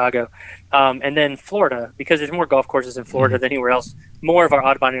around Chicago, and then Florida, because there's more golf courses in Florida than anywhere else. More of our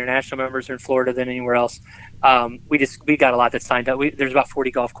Audubon International members are in Florida than anywhere else. We got a lot that signed up. There's about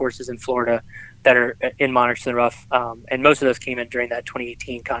 40 golf courses in Florida that are in Monarchs in the Rough, and most of those came in during that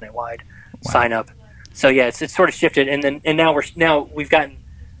 2018 continent-wide sign up. So it's sort of shifted, and now we've gotten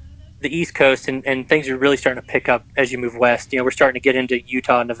the East Coast, and things are really starting to pick up as you move west. We're starting to get into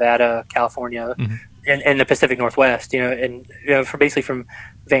Utah, Nevada, California. And the Pacific Northwest, from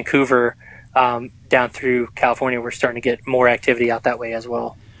Vancouver down through California, we're starting to get more activity out that way as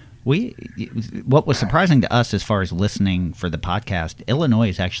well. What was surprising to us as far as listening for the podcast, Illinois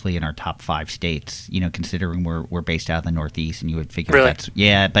is actually in our top 5 states. Considering we're based out of the Northeast, and you would figure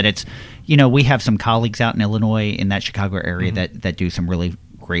but it's we have some colleagues out in Illinois in that Chicago area that do some really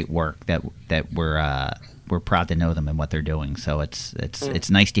great work that we're proud to know them and what they're doing. So it's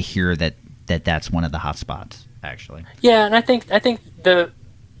nice to hear that's one of the hot spots, actually. Yeah, and I think the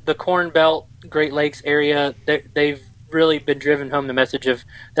Corn Belt, Great Lakes area, they've really been driven home the message of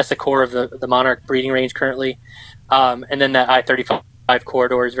that's the core of the monarch breeding range currently, and then that I-35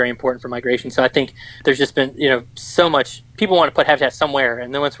 corridor is very important for migration. So I think there's just been so much people want to put habitat somewhere,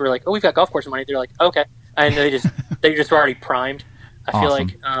 and then once we're like, oh, we've got golf course money, they're like, okay, and they just already primed. I feel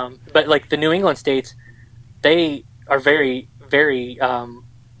like, but like the New England states, they are very very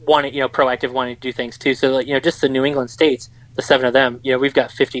proactive, wanting to do things too. So just the New England states, the 7 of them, we've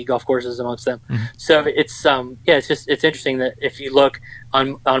got 50 golf courses amongst them. So it's it's interesting that if you look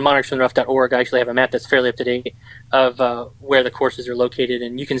on monarchsontherough.org, I actually have a map that's fairly up to date of where the courses are located,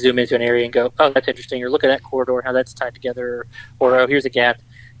 and you can zoom into an area and go, oh, that's interesting, or look at that corridor, how that's tied together, or oh, here's a gap.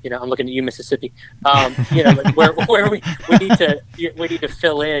 I'm looking at you, Mississippi. Where we need to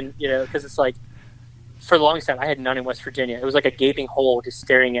fill in, because it's like, for the longest time, I had none in West Virginia. It was like a gaping hole just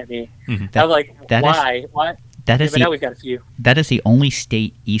staring at me. Mm-hmm. I was like, why? What? But now we've got a few. That is the only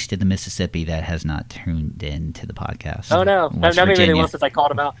state east of the Mississippi that has not tuned in to the podcast. Oh, no. Now maybe they will, since I called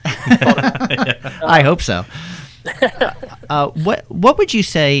them out. I hope so. What would you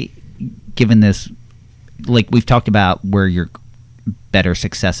say, given this, like we've talked about where your better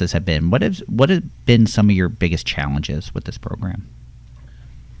successes have been, what have been some of your biggest challenges with this program?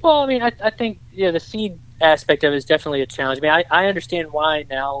 Well, I mean, I think the seed aspect of it is definitely a challenge. I mean, I understand why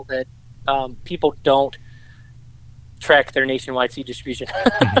now that people don't track their nationwide seed distribution.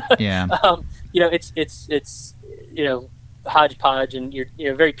 Yeah. It's hodgepodge, and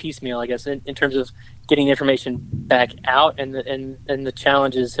you're very piecemeal, I guess, in terms of getting the information back out, and the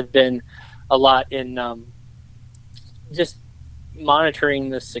challenges have been a lot in just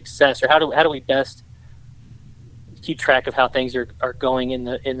monitoring the success, or how do we best keep track of how things are going in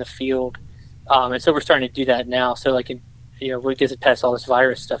the field, and so we're starting to do that now. So like we get past all this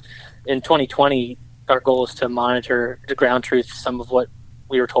virus stuff. In 2020, our goal is to monitor the ground truth, some of what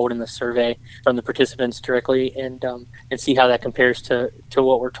we were told in the survey from the participants directly, and see how that compares to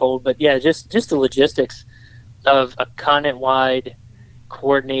what we're told. But yeah, just the logistics of a continent-wide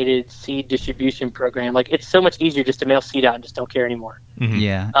coordinated seed distribution program. Like, it's so much easier just to mail seed out and just don't care anymore. Mm-hmm.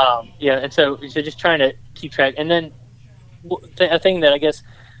 Yeah. And so just trying to keep track. And then a thing that I guess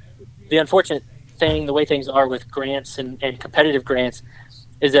the unfortunate thing, the way things are with grants and competitive grants,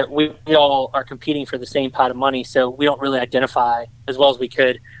 is that we all are competing for the same pot of money. So we don't really identify as well as we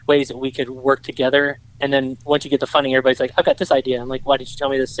could ways that we could work together. And then once you get the funding, everybody's like, I've got this idea. I'm like, why did you tell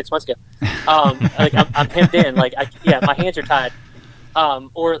me this 6 months ago? I'm hemmed in. Like, my hands are tied.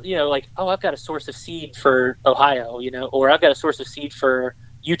 Or, I've got a source of seed for Ohio, or I've got a source of seed for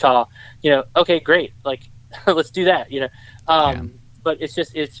Utah, okay, great. Like, let's do that, But it's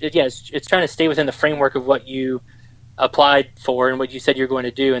just, it's trying to stay within the framework of what you applied for and what you said you're going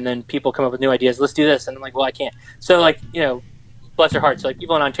to do. And then people come up with new ideas. Let's do this. And I'm like, well, I can't. So bless their hearts. So, like,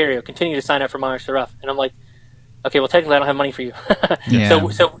 people in Ontario continue to sign up for Monarchs of the Rough. And I'm like, okay, well, technically I don't have money for you. Yeah.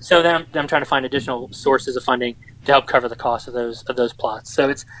 So then I'm trying to find additional sources of funding to help cover the cost of those plots.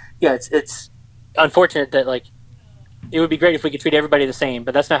 So it's unfortunate that, like, it would be great if we could treat everybody the same,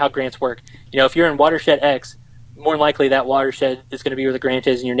 but that's not how grants work. If you're in watershed X, more than likely that watershed is going to be where the grant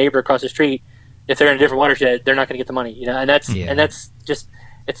is, and your neighbor across the street, if they're in a different watershad, they're not going to get the money. And that's just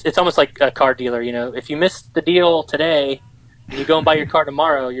it's almost like a car dealer. If you miss the deal today and you go and buy your car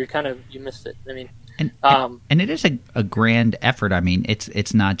tomorrow, you missed it. I mean. And it is a grand effort. I mean,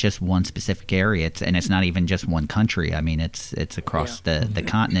 it's not just one specific area, and it's not even just one country. I mean, it's across the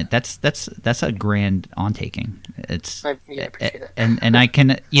continent. That's a grand undertaking. I appreciate that. And I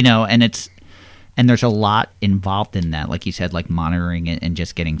can and there's a lot involved in that, like you said, like monitoring it and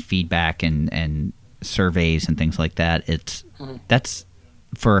just getting feedback and surveys and things like that. That's,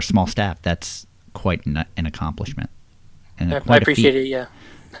 for a small staff, that's quite an accomplishment. And I appreciate it. Yeah.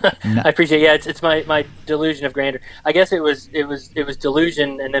 I appreciate it. Yeah, it's my delusion of grandeur. I guess it was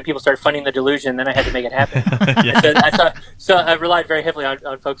delusion, and then people started funding the delusion, and then I had to make it happen. So I relied very heavily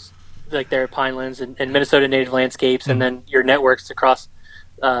on folks like there at Pinelands and Minnesota Native Landscapes, and then your networks across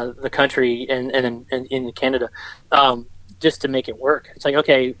the country and in Canada, just to make it work. It's like,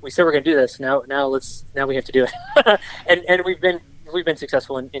 okay, we said we're going to do this. Now we have to do it, and we've been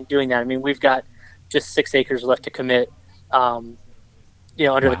successful in doing that. I mean, we've got just 6 acres left to commit.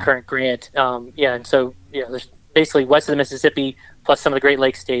 Under the current grant. And so, there's basically west of the Mississippi plus some of the Great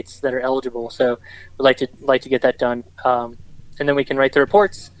Lakes states that are eligible. So we'd like to get that done. And then we can write the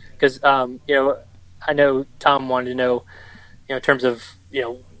reports because, I know Tom wanted to know, in terms of,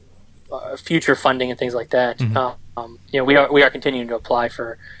 future funding and things like that. Mm-hmm. We are continuing to apply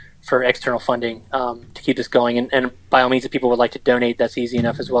for external funding to keep this going. And by all means, if people would like to donate, that's easy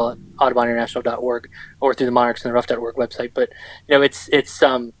enough as well at audubоninternational.org or through the monarchsandtherough.org website. But, it's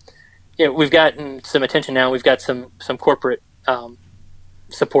we've gotten some attention now. We've got some corporate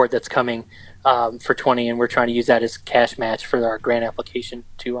support that's coming for 20, and we're trying to use that as cash match for our grant application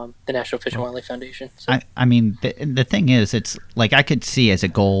to the National Fish and Wildlife Foundation. So. I mean, the thing is, it's like I could see as a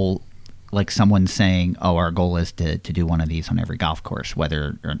goal, like someone saying, "Oh, our goal is to do one of these on every golf course."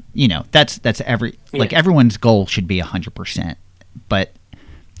 Whether that's like everyone's goal should be 100%. But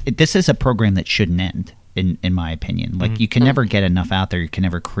this is a program that shouldn't end, in my opinion. Like you can never get enough out there. You can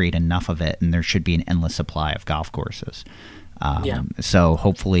never create enough of it, and there should be an endless supply of golf courses. So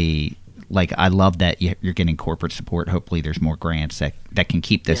hopefully, like I love that you're getting corporate support. Hopefully, there's more grants that can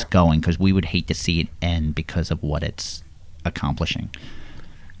keep this going, because we would hate to see it end because of what it's accomplishing.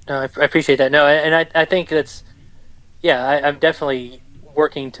 No, I appreciate that. No, and I think that's, yeah, I'm definitely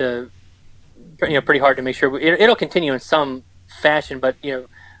working to, pretty hard to make sure it'll continue in some fashion, but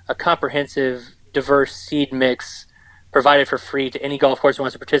a comprehensive, diverse seed mix provided for free to any golf course who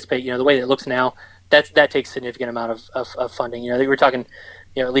wants to participate. The way that it looks now, that takes a significant amount of funding. We're talking,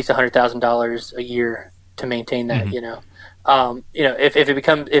 at least $100,000 a year to maintain that. If it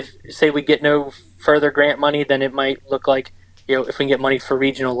becomes, if say we get no further grant money, then it might look like, if we can get money for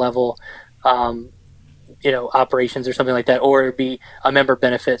regional level, operations or something like that, or it'd be a member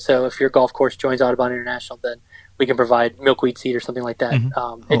benefit. So if your golf course joins Audubon International, then we can provide milkweed seed or something like that.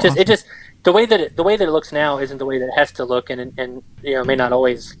 It just the way that it looks now isn't the way that it has to look, and may not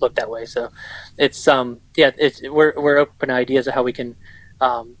always look that way. So it's we're open to ideas of how we can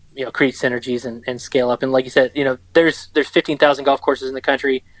create synergies and scale up. And like you said, there's 15,000 golf courses in the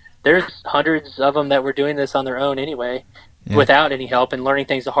country. There's hundreds of them that were doing this on their own anyway. Yeah. Without any help and learning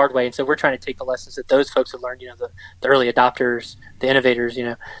things the hard way. And so we're trying to take the lessons that those folks have learned, the early adopters, the innovators,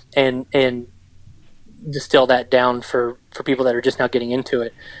 and distill that down for people that are just now getting into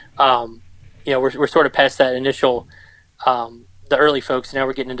it. We're sort of past that initial, the early folks. Now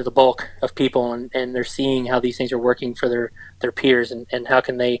we're getting into the bulk of people, and they're seeing how these things are working for their peers, and how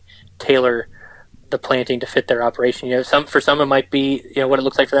can they tailor the planting to fit their operation. For some it might be, what it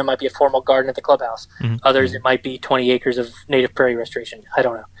looks like for them might be a formal garden at the clubhouse. Mm-hmm. Others it might be 20 acres of native prairie restoration. I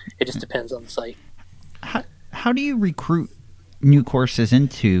don't know. It just depends on the site. How do you recruit new courses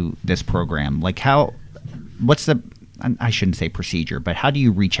into this program? Like what's the, I shouldn't say procedure, but how do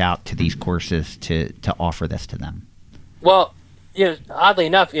you reach out to these courses to offer this to them? Well, oddly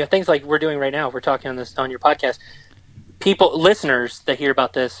enough, things like we're doing right now, if we're talking on your podcast, listeners that hear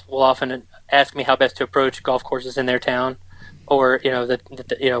about this will often ask me how best to approach golf courses in their town, or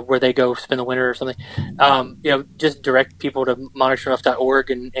where they go spend the winter or something. Just direct people to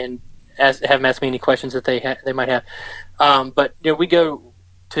monarchsrunoff.org and have them ask me any questions that they might have. But we go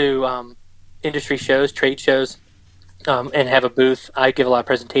to industry shows, trade shows, and have a booth. I give a lot of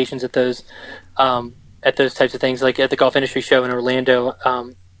presentations at those types of things, like at the Golf Industry Show in Orlando.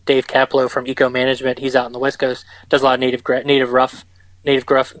 Dave Kaplow from Eco Management, he's out on the West Coast, does a lot of native gruff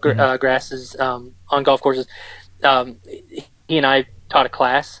grasses on golf courses. He and I taught a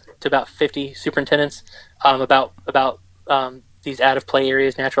class to about 50 superintendents about these out of play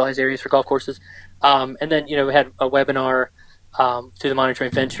areas, naturalized areas for golf courses. And then we had a webinar through the Monarch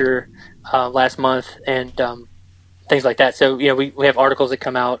Joint Venture last month, and things like that. So we have articles that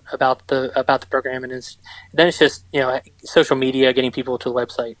come out about the program, and then it's just social media, getting people to the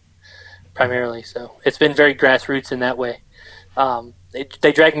website primarily. So it's been very grassroots in that way.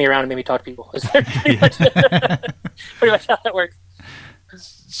 They drag me around and make me talk to people. It's pretty much how that works.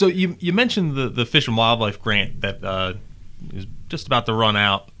 So you mentioned the Fish and Wildlife grant that is just about to run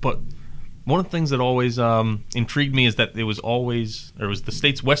out, but one of the things that always intrigued me is that it was the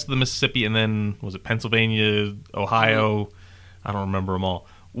states west of the Mississippi, and then was it Pennsylvania, Ohio? I don't remember them all.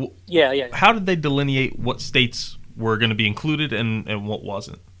 Yeah. How did they delineate what states were going to be included and what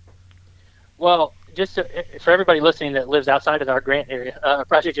wasn't? Well, just for everybody listening that lives outside of our grant area,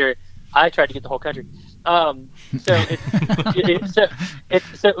 project area, I tried to get the whole country. So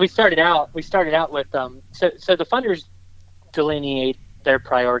we started out with so the funders delineate their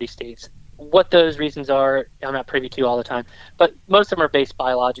priority states. What those reasons are, I'm not privy to all the time, but most of them are based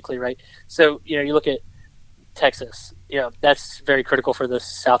biologically, right? So you look at Texas, that's very critical for the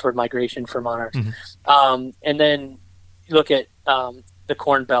southward migration for monarchs. Mm-hmm. And then you look at the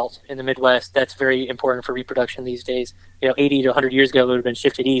Corn Belt in the Midwest. That's very important for reproduction these days. 80 to 100 years ago, it would have been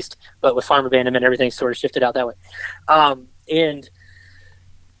shifted east, but with farm abandonment, everything's sort of shifted out that way. And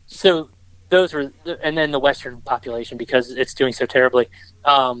so those were, and then the Western population, because it's doing so terribly.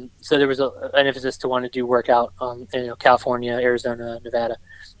 So there was an emphasis to want to do work out in California, Arizona, Nevada,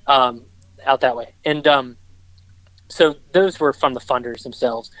 out that way. And so those were from the funders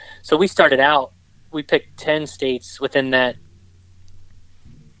themselves. So we started out, we picked 10 states within that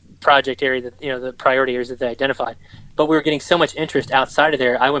project area that the priority areas that they identified, but we were getting so much interest outside of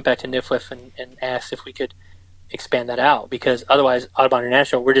there. I went back to NIFLF and asked if we could expand that out, because otherwise Audubon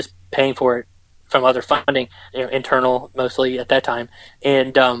International, we're just paying for it from other funding, internal mostly at that time.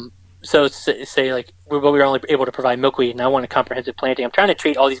 And so say like we were only able to provide milkweed, and I want a comprehensive planting. I'm trying to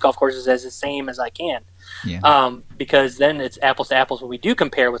treat all these golf courses as the same as I can. Yeah. Because then it's apples to apples when we do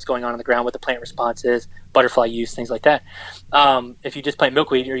compare what's going on the ground, what the plant response is, butterfly use, things like that. If you just plant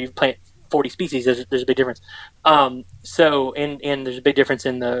milkweed or you plant 40 species, there's a big difference. So there's a big difference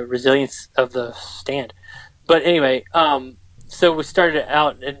in the resilience of the stand. But anyway, so we started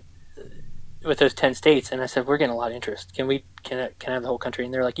out, and with those 10 states, and I said, we're getting a lot of interest. Can I have the whole country?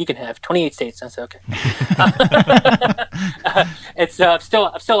 And they're like, you can have 28 states. And I said, okay. And so I'm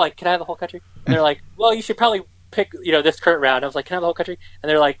still like, can I have the whole country? And they're like, well, you should probably pick, this current round. I was like, can I have the whole country? And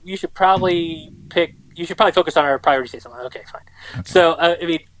they're like, you should probably focus on our priority states. I'm like, okay, fine. Okay. So, I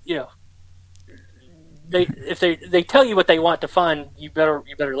mean, if they tell you what they want to fund, you better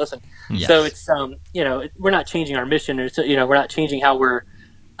listen. Yes. So it's we're not changing our mission, or we're not changing how we're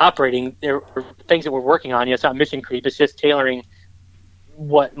operating. There are things that we're working on. It's not mission creep. It's just tailoring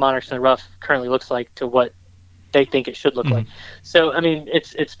what Monarchs in the Rough currently looks like to what they think it should look like. So I mean,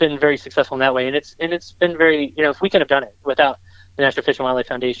 it's been very successful in that way, and it's been very if we could have done it without the National Fish and Wildlife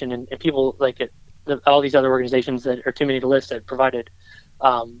Foundation and people like it, all these other organizations that are too many to list that provided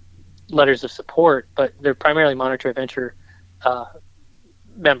letters of support, but they're primarily Monarch Joint Venture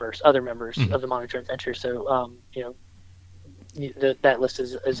members, other members of the Monarch Joint Venture. So that list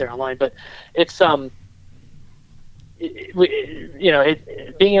is there online, but it's being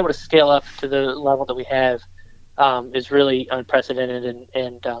able to scale up to the level that we have is really unprecedented,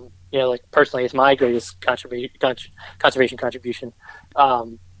 and like personally, it's my greatest conservation contribution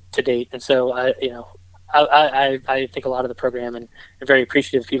to date. And so I think a lot of the program, and I'm very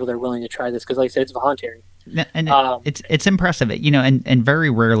appreciative of people that are willing to try this, because like I said, it's voluntary. And it's impressive, and very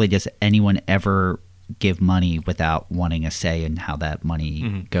rarely does anyone ever give money without wanting a say in how that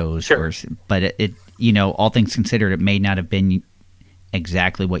money goes. Sure. But it all things considered, it may not have been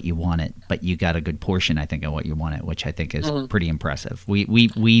exactly what you wanted, but you got a good portion, I think, of what you wanted, which I think is pretty impressive.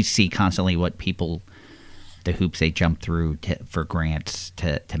 We see constantly what people, the hoops they jump through for grants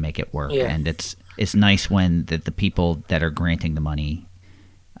to make it work, and it's nice when the people that are granting the money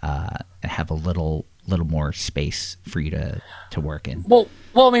have a little more space for you to work in. Well,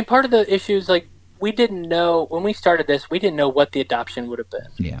 I mean, part of the issue is like we didn't know when we started this. We didn't know what the adoption would have been.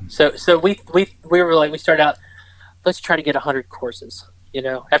 Yeah. So we were like, we started out, let's try to get 100 courses.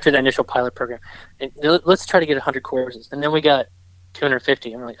 After the initial pilot program, and let's try to get 100 courses, and then we got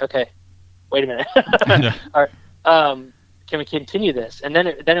 250, and we're like, okay, wait a minute. All right, can we continue this? And then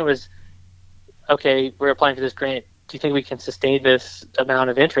it was, okay, we're applying for this grant. Do you think we can sustain this amount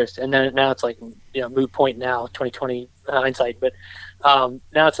of interest? And then now it's like, moot point now, 2020 hindsight. But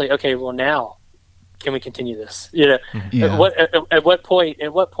now it's like, okay, well, now can we continue this? Yeah. At what point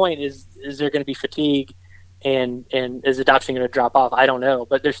is there going to be fatigue, and is adoption going to drop off? I don't know,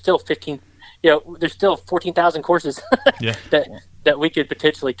 but there's still 14,000 courses that we could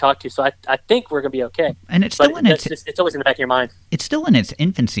potentially talk to. So I think we're going to be okay. And it's still it's always in the back of your mind. It's still in its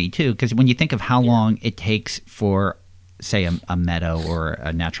infancy too, because when you think of how long it takes for, say, a meadow or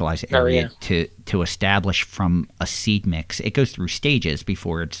a naturalized area to establish from a seed mix, it goes through stages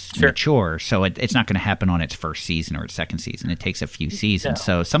before it's mature. So it's not going to happen on its first season or its second season. It takes a few seasons.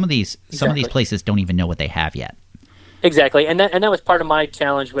 No. So some of these places don't even know what they have yet. Exactly, and that was part of my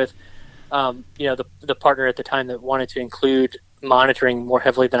challenge with the partner at the time that wanted to include monitoring more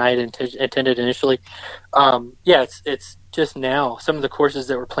heavily than I had intended initially. It's just now some of the courses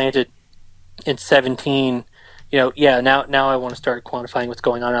that were planted in 2017. Now I want to start quantifying what's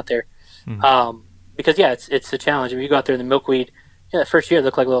going on out there, because it's a challenge. If you go out there in the milkweed, the first year they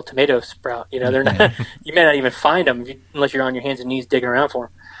look like a little tomato sprout. They're not. You may not even find them unless you're on your hands and knees digging around for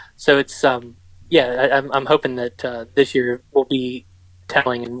them. So it's I'm hoping that this year will be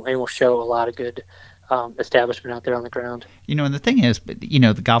telling and will show a lot of good establishment out there on the ground. And the thing is,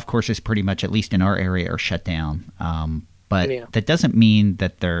 the golf courses pretty much, at least in our area, are shut down. But that doesn't mean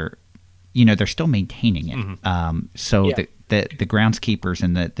that they're still maintaining it. So the groundskeepers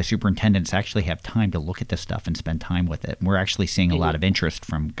and the superintendents actually have time to look at this stuff and spend time with it. We're actually seeing a lot of interest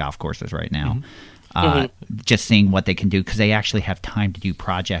from golf courses right now. Just seeing what they can do, because they actually have time to do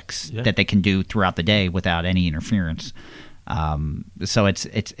projects that they can do throughout the day without any interference. So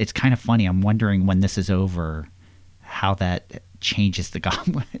it's kind of funny. I'm wondering when this is over, how that changes the golf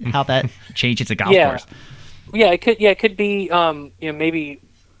course. Yeah, it could be maybe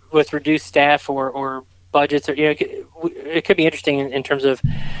with reduced staff or budgets, or it could be interesting in terms of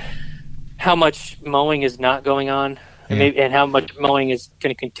how much mowing is not going on, and how much mowing is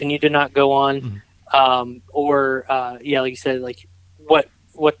going to continue to not go on, like you said, like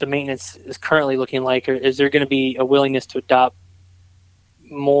what the maintenance is currently looking like, or is there going to be a willingness to adopt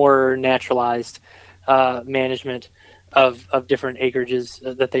more naturalized management of different acreages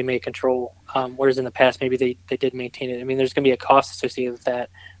that they may control, whereas in the past maybe they did maintain it. I mean, there's going to be a cost associated with that,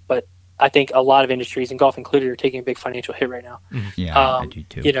 but I think a lot of industries, and golf included, are taking a big financial hit right now. Yeah, I do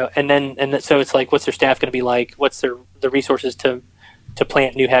too. So it's like, what's their staff going to be like? What's the resources to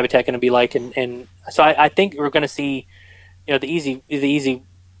plant new habitat going to be like? And so I think we're going to see, the easy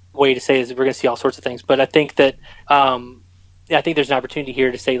way to say is we're going to see all sorts of things. But I think that I think there's an opportunity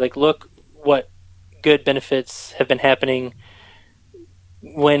here to say, like, look what good benefits have been happening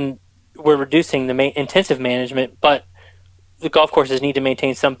when we're reducing the intensive management, but the golf courses need to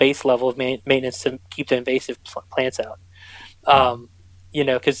maintain some base level of maintenance to keep the invasive plants out.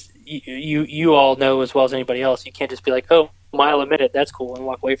 Because you all know as well as anybody else, you can't just be like, oh, mile a minute, that's cool, and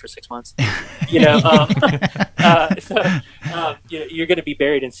walk away for 6 months. You're going to be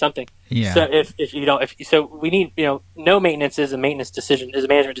buried in something. Yeah. So so we need, no maintenance is a maintenance decision, is a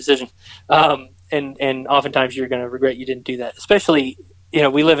management decision, and oftentimes you're going to regret you didn't do that. Especially,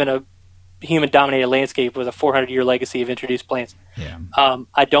 we live in a human-dominated landscape with a 400-year legacy of introduced plants. Yeah.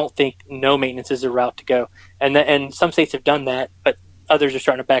 I don't think no maintenance is a route to go, and some states have done that, but others are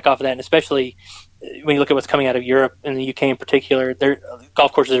starting to back off of that, and especially when you look at what's coming out of Europe and the UK in particular,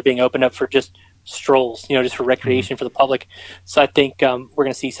 golf courses are being opened up for just strolls, just for recreation for the public. So I think we're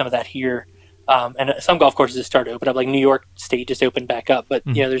going to see some of that here, and some golf courses have started to open up, like New York State just opened back up, but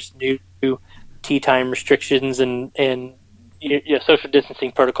there's new tee time restrictions and social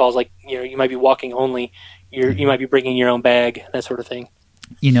distancing protocols, like you might be walking only, you might be bringing your own bag, that sort of thing.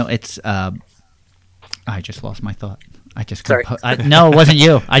 It's I just lost my thought. Sorry. No, it wasn't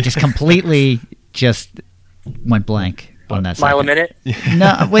you. I just completely went blank on that. Mile a minute?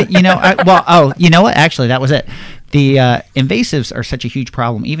 No, wait. You know what? Actually, that was it. The invasives are such a huge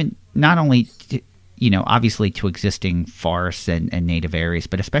problem, even not only obviously to existing forests and native areas,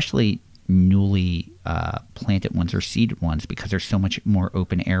 but especially newly planted ones or seeded ones, because there's so much more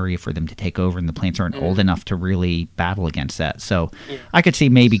open area for them to take over, and the plants aren't old enough to really battle against that. So I could see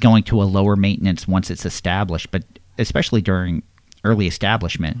maybe going to a lower maintenance once it's established, but especially during early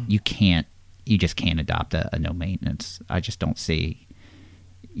establishment, you just can't adopt a no maintenance. I just don't see,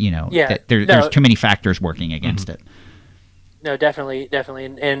 that there's too many factors working against it. No, definitely,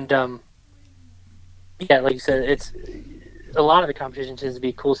 and like you said, it's a lot of the competition tends to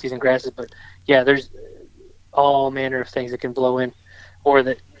be cool season grasses, but there's all manner of things that can blow in or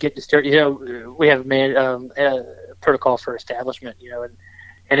that get disturbed. We have a protocol for establishment,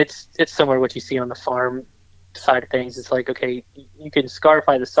 and it's similar to what you see on the farm side of things. It's like, okay, you can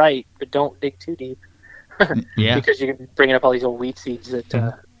scarify the site, but don't dig too deep. Because you're bringing up all these old weed seeds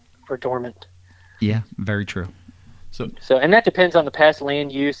that were dormant. Yeah, very true. So and that depends on the past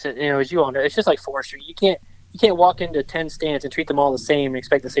land use. As you all know, it's just like forestry. You can't walk into 10 stands and treat them all the same and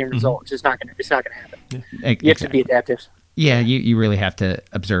expect the same result. It's just not going to happen. Yeah. You have to be adaptive. Yeah, you really have to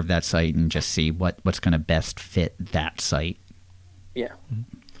observe that site and just see what's going to best fit that site. Yeah.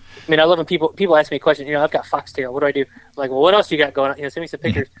 I mean, I love when people ask me a question. I've got foxtail. What do I do? I'm like, well, what else you got going on? Send me some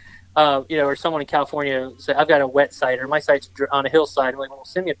pictures. Or someone in California say, I've got a wet site, or my site's on a hillside. I'm like, well,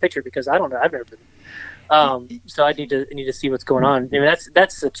 send me a picture, because I don't know. I've never been. So I need to see what's going on. I mean,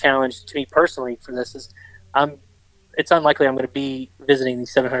 that's a challenge to me personally for this. It's unlikely I'm going to be visiting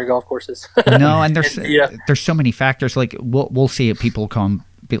these 700 golf courses. No, and there's so many factors. Like we'll see it. People come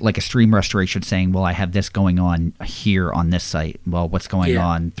like a stream restoration saying, well, I have this going on here on this site. Well, what's going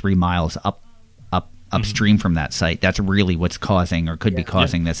on 3 miles upstream from that site? That's really what's causing or could be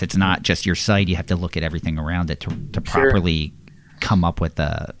causing this. It's not just your site. You have to look at everything around it to properly come up with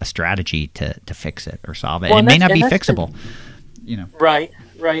a strategy to fix it or solve it. Well, it may not be fixable. Right.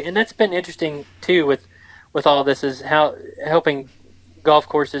 And that's been interesting too with all this, is how helping golf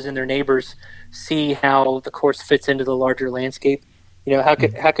courses and their neighbors see how the course fits into the larger landscape. How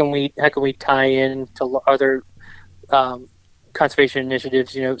can we tie in to other conservation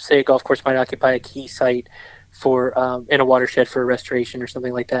initiatives? Say a golf course might occupy a key site for in a watershed for restoration or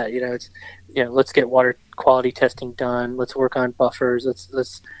something like that. Let's get water quality testing done. Let's work on buffers.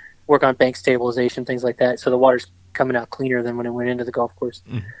 Let's work on bank stabilization, things like that, so the water's coming out cleaner than when it went into the golf course.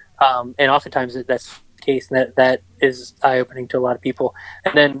 And oftentimes that's the case, and that is eye-opening to a lot of people.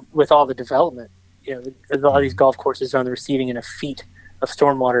 And then with all the development, a lot of these golf courses are on the receiving end of feet of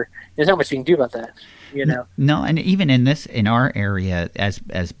stormwater. There's not much you can do about that. No, and even in our area, as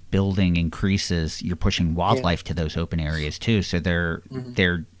building increases, you're pushing wildlife to those open areas too. So they're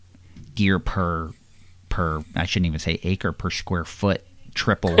deer per I shouldn't even say acre, per square foot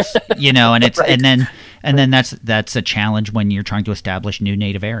triples, and it's and then that's a challenge when you're trying to establish new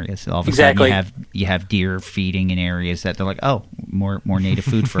native areas. All of a sudden you have deer feeding in areas that they're like, oh, more native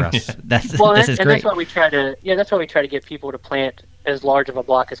food for us. This is great. That's why we try to get people to plant as large of a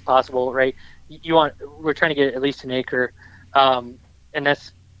block as possible, right? We're trying to get at least an acre, and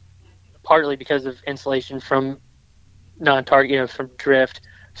that's partly because of insulation from non-target, from drift,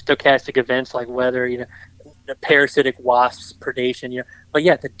 stochastic events like weather, the parasitic wasps predation, but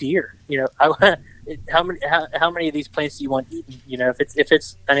yeah, the deer, how many of these plants do you want eaten? If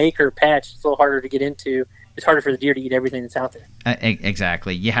it's an acre patch, it's a little harder to get into. It's harder for the deer to eat everything that's out there.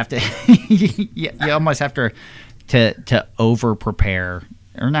 Exactly. You have to, you almost have to over prepare,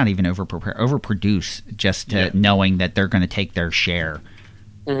 or not even over prepare, overproduce, just to knowing that they're going to take their share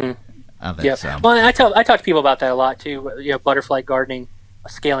of it. Yeah. So. Well, I talk to people about that a lot too. Butterfly gardening,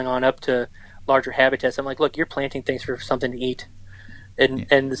 scaling on up to larger habitats. I'm like, look, you're planting things for something to eat, and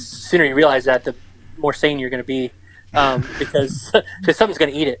the sooner you realize that, the more sane you're going to be, because something's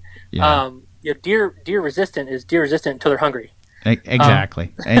going to eat it. Yeah. Deer resistant is deer resistant until they're hungry.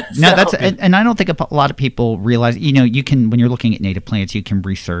 Exactly. And I don't think a lot of people realize. You can, when you're looking at native plants, you can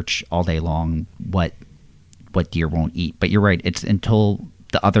research all day long what deer won't eat. But you're right. It's until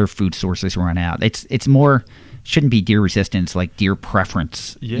the other food sources run out. It's more, shouldn't be deer resistance, like deer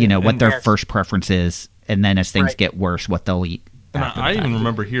preference. What their first preference is, and then as things get worse, what they'll eat. And I even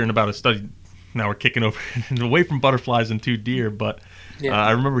remember hearing about a study. Now we're kicking over away from butterflies and deer, but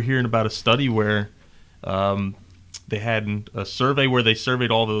I remember hearing about a study where they had a survey where they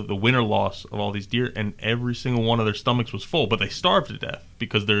surveyed all the winter loss of all these deer, and every single one of their stomachs was full, but they starved to death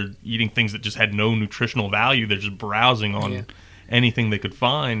because they're eating things that just had no nutritional value. They're just browsing on anything they could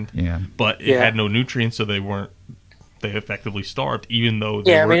find, but it had no nutrients, so they effectively starved, even though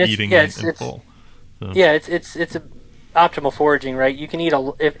they were eating and full. So. Yeah, it's a optimal foraging, right? You can eat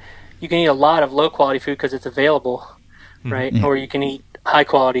a lot of low quality food because it's available, right? Or you can eat high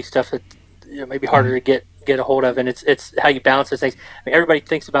quality stuff that may be harder to get a hold of, and it's how you balance those things. Everybody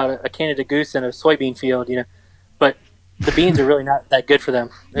thinks about a Canada goose in a soybean field, but the beans are really not that good for them.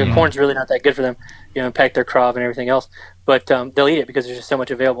 The corn's really not that good for them, impact their crop and everything else. But they'll eat it because there's just so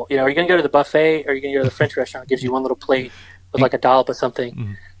much available. Are you going to go to the buffet, or are you going to go to the French restaurant? It gives you one little plate with like a dollop of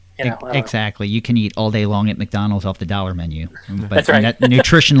something. Exactly. You can eat all day long at McDonald's off the dollar menu, but that's right.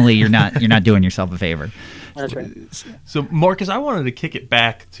 Nutritionally, you're not doing yourself a favor. That's right. So, Marcus, I wanted to kick it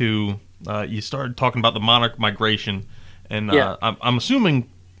back to you started talking about the monarch migration, and I'm assuming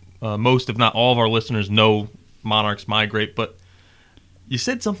most, if not all, of our listeners know monarchs migrate, but you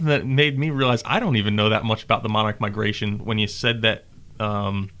said something that made me realize I don't even know that much about the monarch migration when you said that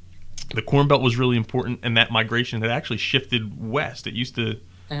the Corn Belt was really important, and that migration had actually shifted west. It used to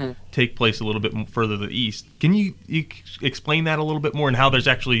take place a little bit further to the east. Can you explain that a little bit more, and how there's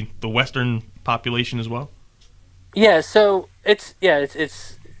actually the western population as well? Yeah, so it's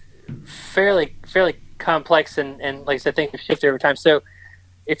fairly complex, and like I said, things have shifted over time. So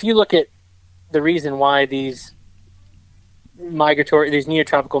if you look at the reason why these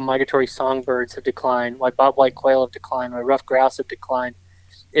neotropical migratory songbirds have declined, why bobwhite quail have declined, why ruffed grouse have declined,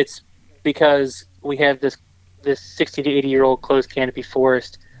 it's because we have this 60 to 80-year-old closed canopy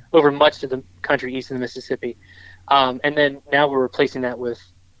forest over much of the country east of the Mississippi. And then now we're replacing that with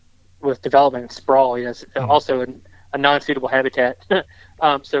development and sprawl. It's also a non-suitable habitat.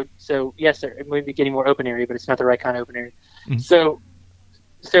 So yes, it may be getting more open area, but it's not the right kind of open area. So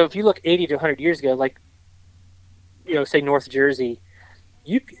if you look 80 to 100 years ago, like, say North Jersey,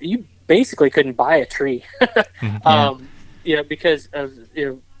 you basically couldn't buy a tree, because of,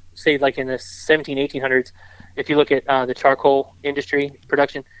 say like in the 1800s, if you look at the charcoal industry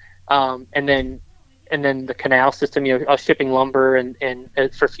production, and then the canal system, shipping lumber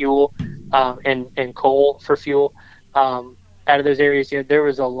and for fuel, and coal for fuel, out of those areas, there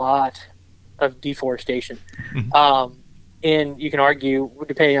was a lot of deforestation. And you can argue,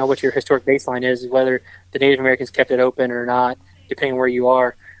 depending on what your historic baseline is, whether the Native Americans kept it open or not, depending where you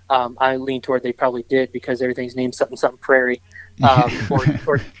are. I lean toward they probably did, because everything's named something prairie,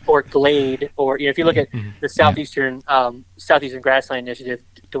 or glade, or if you look at the southeastern grassland initiative,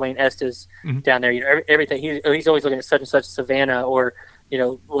 Dwayne Estes down there, everything he's always looking at such and such savanna, or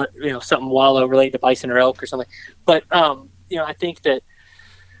something wallow related to bison or elk or something. But I think that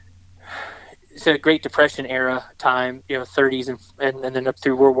it's a Great Depression era time, 30s and then up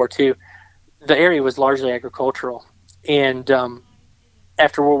through World War II. The area was largely agricultural, and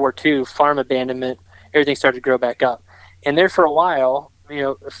after World War II, farm abandonment, everything started to grow back up. And there for a while,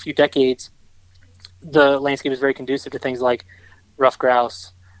 a few decades, the landscape was very conducive to things like ruffed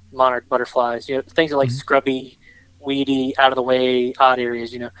grouse, monarch butterflies, things that like scrubby, weedy, out of the way, odd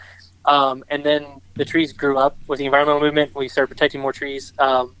areas, and then the trees grew up with the environmental movement. We started protecting more trees,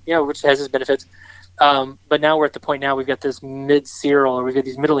 which has its benefits. But now we're at the point now we've got this mid-cereal, or we've got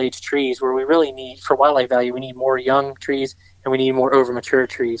these middle-aged trees where we really need, for wildlife value, we need more young trees and we need more over-mature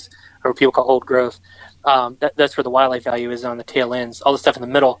trees, or what people call old growth. That's where the wildlife value is, on the tail ends. All the stuff in the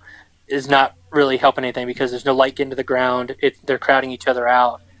middle is not really helping anything because there's no light getting to the ground. They're crowding each other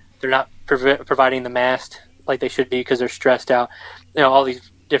out. They're not providing the mast like they should be because they're stressed out, all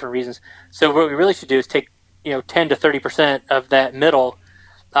these different reasons. So what we really should do is take 10 to 30% of that middle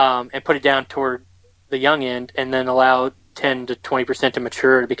and put it down toward the young end, and then allow 10 to 20% to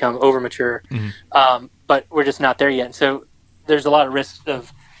mature, to become over mature. But we're just not there yet. And so there's a lot of risk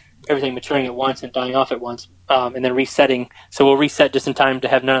of everything maturing at once and dying off at once, and then resetting. So we'll reset just in time to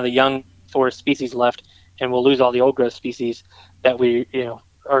have none of the young forest species left, and we'll lose all the old growth species that we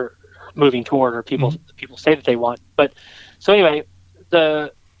are moving toward, or people say that they want. But so anyway,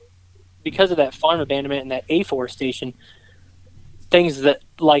 because of that farm abandonment and that afforestation, things that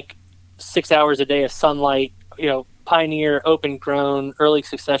like 6 hours a day of sunlight, pioneer, open grown, early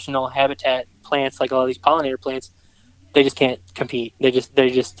successional habitat plants, like all these pollinator plants, they just can't compete. They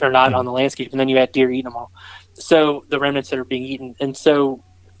just are not on the landscape. And then you had deer eating them all. So the remnants that are being eaten. And so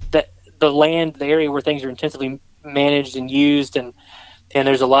the land, the area where things are intensively managed and used, and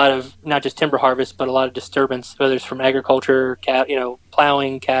there's a lot of not just timber harvest, but a lot of disturbance, whether it's from agriculture,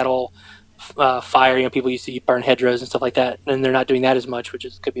 plowing, cattle, fire. People used to burn hedgerows and stuff like that, and they're not doing that as much, which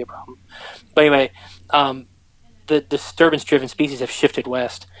could be a problem. But anyway, the disturbance-driven species have shifted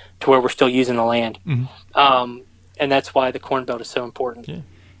west to where we're still using the land, and that's why the Corn Belt is so important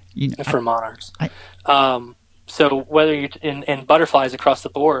for monarchs. So whether you're and butterflies across the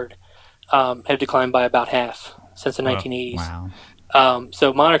board have declined by about half since the 1980s. Wow.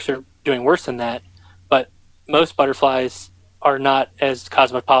 So monarchs are doing worse than that, but most butterflies are not as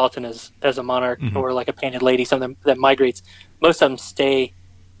cosmopolitan as a monarch or like a painted lady, something that migrates. Most of them stay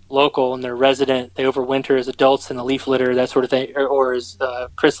local and they're resident. They overwinter as adults in the leaf litter, that sort of thing, or as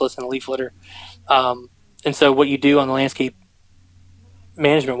chrysalis in the leaf litter. And so what you do on the landscape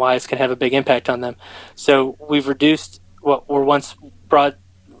management-wise can have a big impact on them. So we've reduced what were once broad,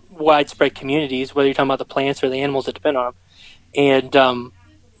 widespread communities, whether you're talking about the plants or the animals that depend on them, and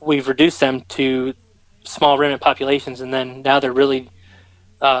we've reduced them to small remnant populations, and then now they're really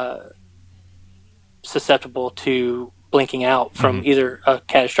susceptible to blinking out from either a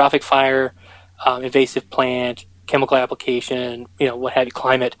catastrophic fire, invasive plant, chemical application, what have you,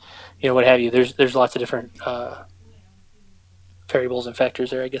 climate, what have you. There's lots of different variables and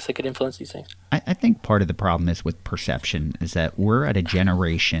factors there, I guess, that could influence these things. I think part of the problem is with perception, is that we're at a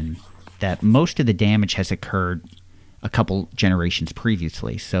generation that most of the damage has occurred a couple generations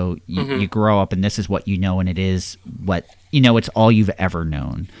previously. So you grow up and this is what you know, and it is what, it's all you've ever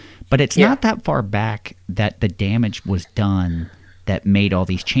known. But it's not that far back that the damage was done that made all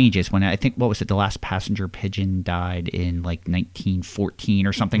these changes. When I think, what was it, the last passenger pigeon died in like 1914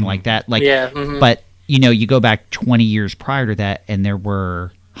 or something like that. But you go back 20 years prior to that, and there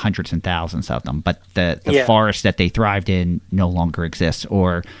were hundreds and thousands of them. But the forest that they thrived in no longer exists.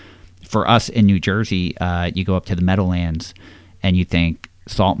 Or for us in New Jersey, you go up to the Meadowlands and you think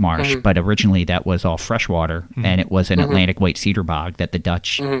salt marsh, but originally that was all freshwater, and it was an Atlantic white cedar bog that the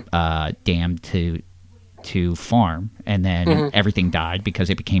Dutch dammed to farm, and then everything died because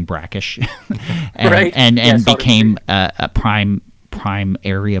it became brackish and became a prime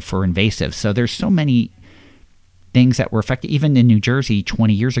area for invasives. So there's so many things that were affected. Even in New Jersey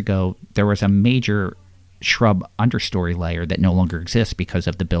 20 years ago, there was a major shrub understory layer that no longer exists because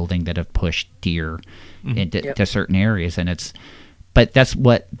of the building that have pushed deer into to certain areas. And but that's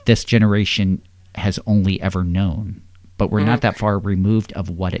what this generation has only ever known. But we're not that far removed of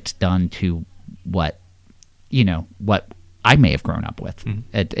what it's done to what I may have grown up with.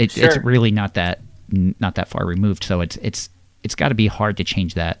 It's really not that far removed. So it's got to be hard to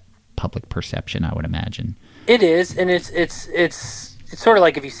change that public perception, I would imagine. It is, and it's sort of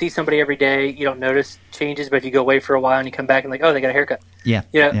like if you see somebody every day, you don't notice changes, but if you go away for a while and you come back and they got a haircut.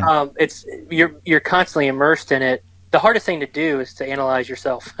 It's you're constantly immersed in it. The hardest thing to do is to analyze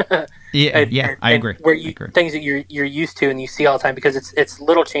yourself. I agree. Where things that you're used to and you see all the time, because it's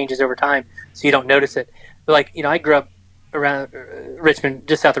little changes over time, so you don't notice it. But I grew up around Richmond,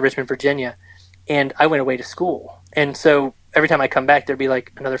 just south of Richmond, Virginia, and I went away to school, and so every time I come back, there'd be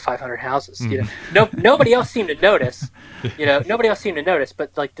like another 500 houses. Nobody else seemed to notice. Nobody else seemed to notice,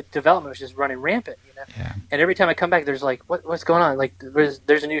 but like the development was just running rampant. And every time I come back, there's like, what's going on? Like there's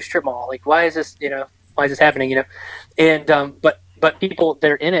a new strip mall. Like why is this? Why is this happening? And but people that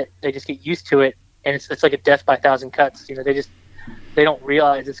are in it, they just get used to it, and it's like a death by a thousand cuts. They don't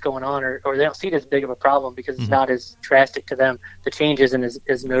realize it's going on, or they don't see it as big of a problem because it's not as drastic to them. The change isn't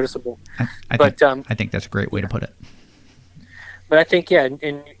as noticeable. I think that's a great way to put it. But I think,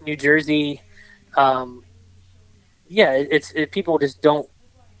 in New Jersey, people just don't.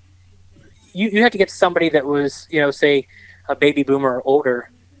 You have to get somebody that was, say, a baby boomer or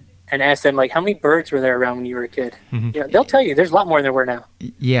older, and ask them, like, how many birds were there around when you were a kid? They'll tell you there's a lot more than there were now.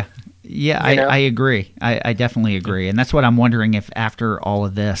 Yeah. Yeah, I agree. I definitely agree. And that's what I'm wondering if after all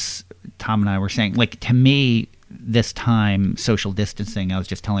of this, Tom and I were saying, like, to me, this time, social distancing, I was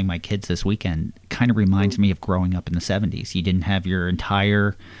just telling my kids this weekend, kind of reminds me of growing up in the 70s. You didn't have your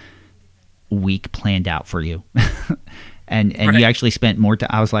entire week planned out for you. And Right. you actually spent more time.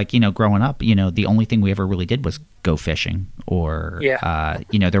 I was like, growing up, the only thing we ever really did was go fishing or,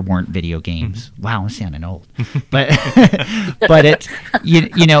 there weren't video games. Wow, I'm sounding old. But but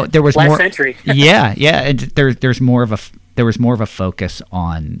there was Last more. century. Yeah. And there was more of a focus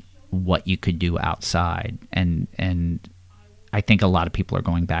on what you could do outside. And I think a lot of people are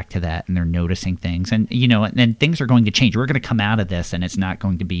going back to that, and they're noticing things. And, and things are going to change. We're going to come out of this, and it's not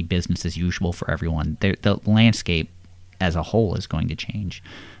going to be business as usual for everyone. The landscape as a whole is going to change.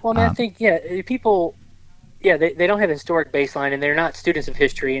 Well, I think, people, they don't have a historic baseline, and they're not students of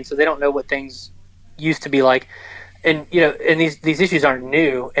history, and so they don't know what things used to be like. And, and these issues aren't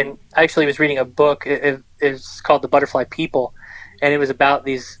new. And I actually was reading a book. It's called The Butterfly People, and it was about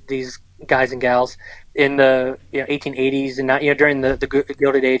these guys and gals in the 1880s and not during the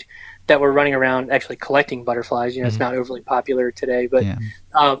Gilded Age that were running around actually collecting butterflies. It's not overly popular today, but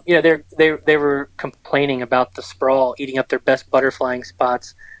they were complaining about the sprawl eating up their best butterflying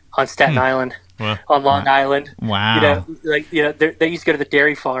spots on Staten Island, on Long Island. Wow. They used to go to the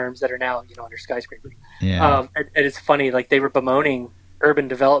dairy farms that are now under skyscrapers. Yeah. And it's funny, like they were bemoaning urban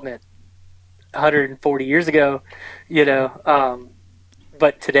development 140 years ago,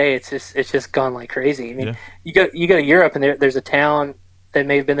 but today it's just gone like crazy. I mean, you go to Europe and there's a town that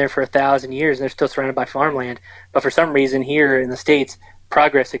may have been there for 1,000 years and they're still surrounded by farmland. But for some reason here in the States,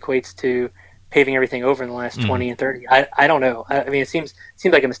 progress equates to paving everything over in the last 20 and 30. I don't know. I mean, it seems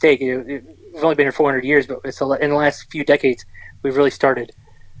like a mistake. We've only been here 400 years, but in the last few decades, we've really started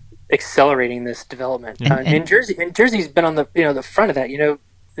accelerating this development. And Jersey's been on the front of that.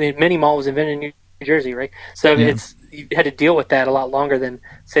 The mini mall was invented in New Jersey, right? So you had to deal with that a lot longer than,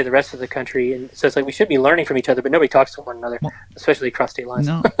 say, the rest of the country. And so it's like we should be learning from each other, but nobody talks to one another, especially across state lines.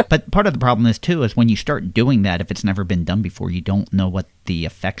 No, but part of the problem is, too, is when you start doing that, if it's never been done before, you don't know what the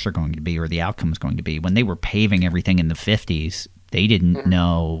effects are going to be or the outcome is going to be. When they were paving everything in the 50s, they didn't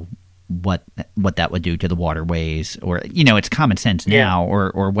know what that would do to the waterways, or it's common sense now,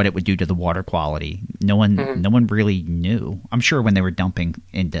 or what it would do to the water quality. No one really knew. I'm sure when they were dumping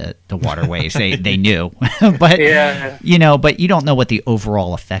into the waterways, they knew, but but you don't know what the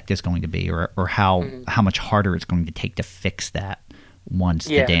overall effect is going to be, or how much harder it's going to take to fix that once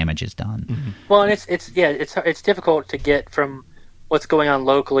the damage is done. Well, and it's difficult to get from what's going on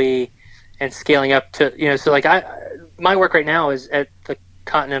locally and scaling up to so like my work right now is at the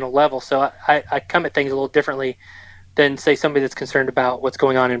continental level, so I come at things a little differently than, say, somebody that's concerned about what's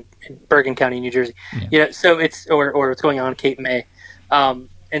going on in Bergen County, New Jersey. So it's or what's going on in Cape May, and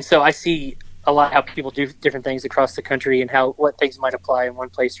so I see a lot how people do different things across the country and what things might apply in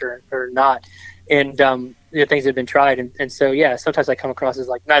one place or not, and things that have been tried, and so sometimes I come across as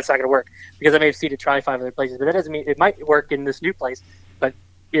like, no, it's not going to work, because I may have seen it try 5 other places, but that doesn't mean it might work in this new place. But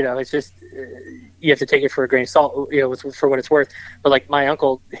it's just you have to take it for a grain of salt, for what it's worth. But like my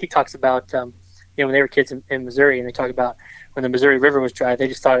uncle, he talks about, when they were kids in Missouri, and they talk about when the Missouri River was dry, they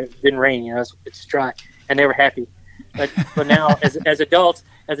just thought it didn't rain, it's dry, and they were happy. But now, as adults,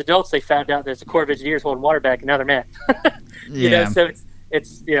 they found out there's a Corps of Engineers holding water back, and now they're mad. So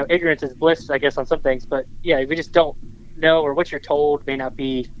it's ignorance is bliss, I guess, on some things. But we just don't know, or what you're told may not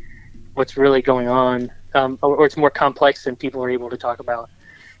be what's really going on, or it's more complex than people are able to talk about.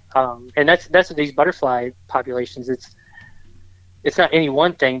 And that's these butterfly populations. It's not any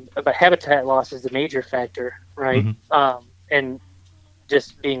one thing, but habitat loss is the major factor, right? And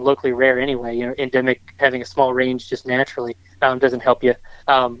just being locally rare anyway, endemic, having a small range just naturally doesn't help you.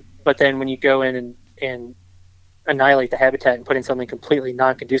 But then when you go in and annihilate the habitat and put in something completely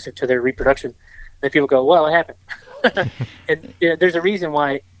non-conducive to their reproduction, then people go, well, what happened? And there's a reason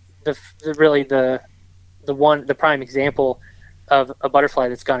why the prime example of a butterfly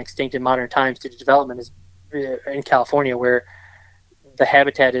that's gone extinct in modern times due to development is in California, where the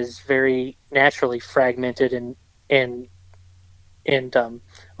habitat is very naturally fragmented and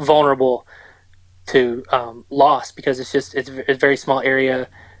vulnerable to loss, because it's a very small area,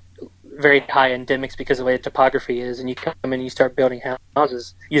 very high endemics because of the way the topography is, and you come in and you start building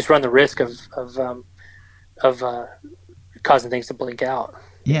houses, you just run the risk of causing things to blink out.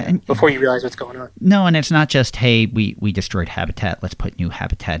 Before you realize what's going on. No, and it's not just, hey, we destroyed habitat, let's put new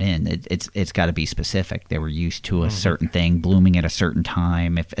habitat in. It's got to be specific. They were used to a certain thing blooming at a certain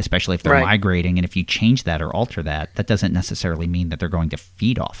time, especially if they're migrating. And if you change that or alter that, that doesn't necessarily mean that they're going to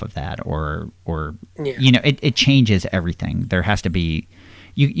feed off of that, or it changes everything. There has to be,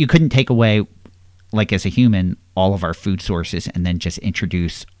 you couldn't take away, like as a human, all of our food sources and then just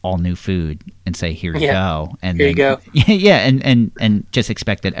introduce all new food and say, here you go. And here you go. Yeah. And just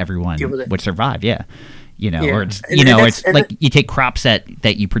expect that everyone would survive. Yeah. Or it's, it's like you take crops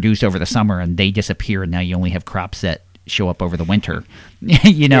that you produce over the summer and they disappear. And now you only have crops that show up over the winter,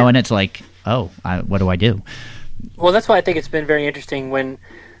 and it's like, what do I do? Well, that's why I think it's been very interesting when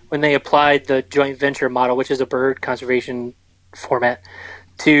they applied the joint venture model, which is a bird conservation format,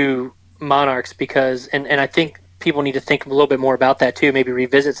 to monarchs, because and I think people need to think a little bit more about that too, maybe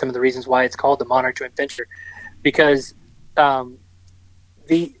revisit some of the reasons why it's called the monarch joint venture, because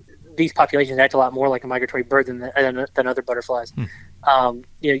these populations act a lot more like a migratory bird than other butterflies.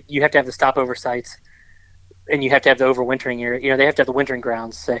 You have to have the stopover sites, and you have to have the overwintering area. They have to have the wintering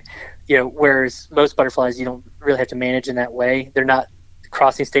grounds, say, whereas most butterflies you don't really have to manage in that way. They're not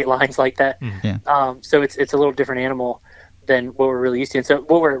crossing state lines like that. So it's a little different animal than what we're really used to. And so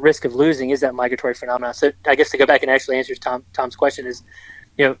what we're at risk of losing is that migratory phenomenon. So I guess to go back and actually answer Tom's question is,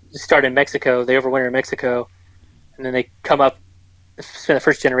 start in Mexico, they overwinter in Mexico, and then they come up, spend the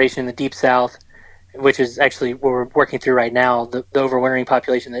first generation in the deep south, which is actually what we're working through right now. The overwintering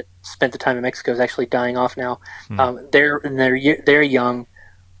population that spent the time in Mexico is actually dying off now. They're young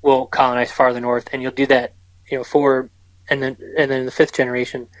will colonize farther north, and you'll do that, and then the fifth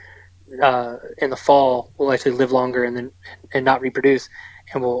generation in the fall will actually live longer and not reproduce,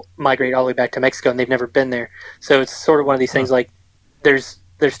 and will migrate all the way back to Mexico, and they've never been there. So it's sort of one of these things, like there's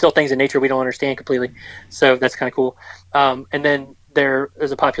still things in nature we don't understand completely. So that's kind of cool. And then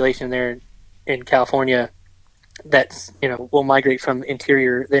there's a population there in California that's will migrate from the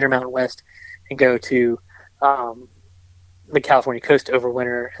Intermountain West and go to the California coast to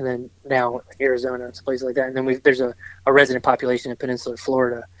overwinter, and then now Arizona and places like that. And then there's a resident population in Peninsular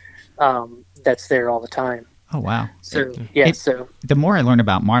Florida that's there all the time. Oh wow! So so the more I learn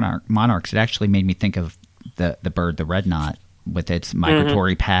about monarchs, it actually made me think of the bird, the red knot, with its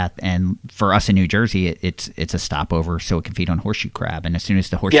migratory path. And for us in New Jersey, it's a stopover so it can feed on horseshoe crab. And as soon as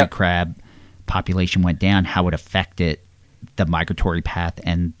the horseshoe crab population went down, how it affected the migratory path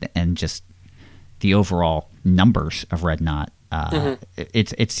and just the overall numbers of red knot.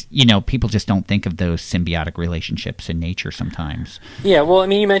 It's people just don't think of those symbiotic relationships in nature sometimes. Yeah, well, I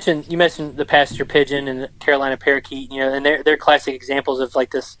mean, you mentioned the passenger pigeon and the Carolina parakeet, and they're classic examples of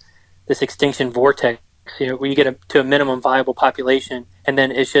like this extinction vortex. Where you get to a minimum viable population, and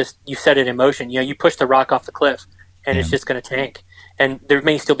then it's just you set it in motion. You push the rock off the cliff, and it's just going to tank. And there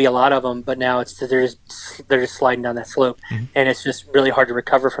may still be a lot of them, but now they're just sliding down that slope, and it's just really hard to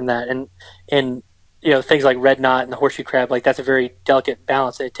recover from that. And things like red knot and the horseshoe crab, like that's a very delicate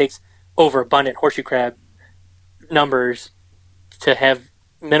balance. It takes overabundant horseshoe crab numbers to have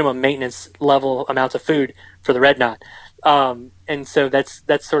minimum maintenance level amounts of food for the red knot. And so that's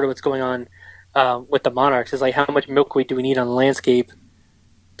sort of what's going on with the monarchs, is like how much milkweed do we need on the landscape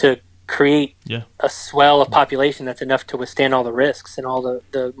to create a swell of population that's enough to withstand all the risks and all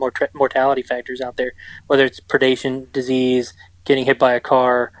the mortality factors out there, whether it's predation, disease, getting hit by a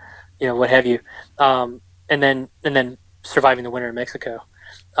car, what have you, and then surviving the winter in Mexico.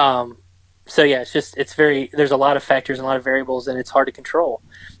 So yeah, there's a lot of factors and a lot of variables, and it's hard to control.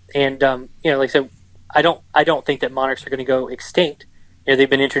 And like I said, I don't think that monarchs are going to go extinct. They've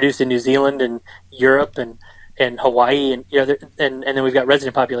been introduced in New Zealand and Europe and Hawaii, and and then we've got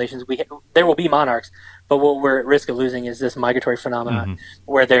resident populations. There will be monarchs, but what we're at risk of losing is this migratory phenomenon,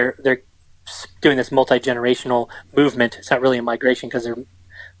 where they're doing this multi-generational movement. It's not really a migration because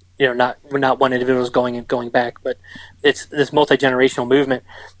they're not one individual is going and going back, but it's this multi-generational movement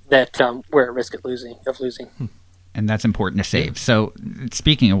that we're at risk of losing. And that's important to save. So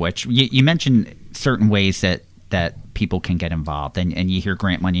speaking of which, you mentioned certain ways that people can get involved, and you hear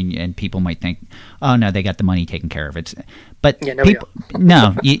grant money, and people might think, oh no, they got the money taken care of. You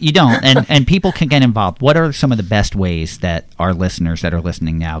don't. And people can get involved. What are some of the best ways that our listeners that are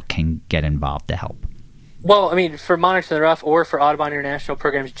listening now can get involved to help? Well, I mean, for Monarchs in the Rough or for Audubon International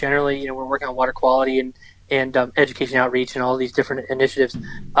programs generally, we're working on water quality and education outreach and all these different initiatives.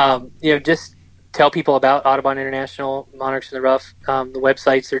 Just tell people about Audubon International, Monarchs in the Rough. The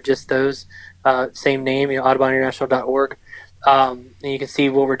websites are just those, same name, audubоninternational.org. And you can see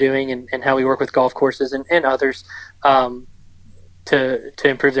what we're doing and how we work with golf courses and others to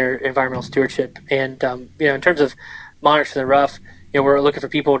improve their environmental stewardship. And in terms of Monarchs in the Rough, we're looking for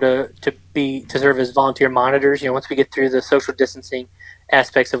people to serve as volunteer monitors. Once we get through the social distancing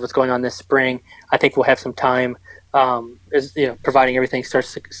aspects of what's going on this spring, I think we'll have some time, providing everything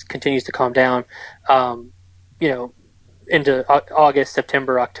continues to calm down, into August,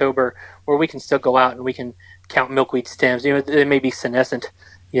 September, October, where we can still go out and we can count milkweed stems. They may be senescent,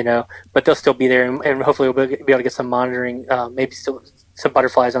 but they'll still be there, and hopefully we'll be able to get some monitoring, maybe still some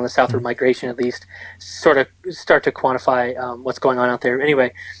butterflies on the southward migration at least, sort of start to quantify what's going on out there.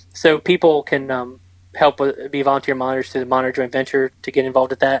 Anyway, so people can help be volunteer monitors through the Monarch Joint Venture to get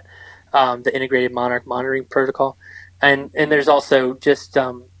involved with that, the Integrated Monarch Monitoring Protocol. And there's also just,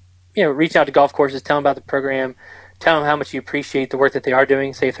 reach out to golf courses, tell them about the program, tell them how much you appreciate the work that they are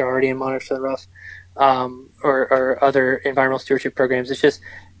doing, say if they're already in Monarchs for the Rough, or other environmental stewardship programs. It's just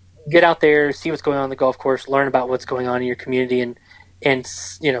get out there, see what's going on in the golf course, learn about what's going on in your community, and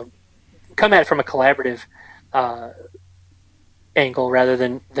come at it from a collaborative angle rather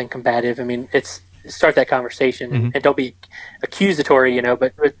than combative. I mean, start that conversation and don't be accusatory,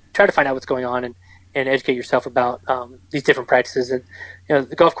 but try to find out what's going on and educate yourself about these different practices. And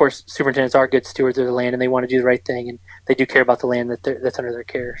the golf course superintendents are good stewards of the land, and they want to do the right thing, and they do care about the land that's under their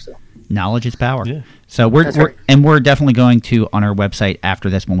care. So knowledge is power. Yeah. So we're definitely going to, on our website after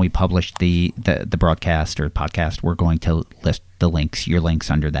this, when we publish the broadcast or podcast, we're going to list the links, your links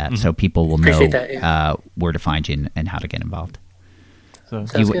under that, so people will know where to find you and how to get involved. So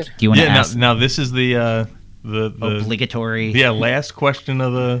do you want to ask? Now this is the obligatory last question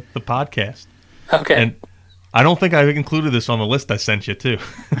of the podcast. Okay. And I don't think I included this on the list I sent you too.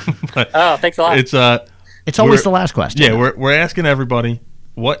 But thanks a lot. It's always the last question. Yeah, we're asking everybody,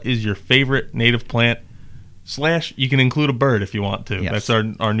 what is your favorite native plant? / you can include a bird if you want to. Yes. That's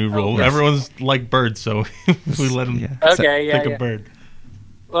our new rule. Yes. Everyone's like birds, so we let them pick a bird.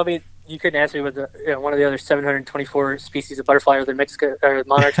 Well, I mean, you couldn't ask me what one of the other 724 species of butterfly are the Mexico or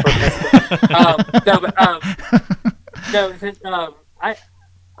monarchs for Mexico.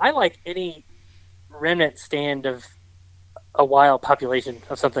 I like any remnant stand of a wild population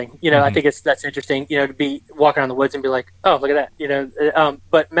of something. I think that's interesting. To be walking around the woods and be like, oh, look at that.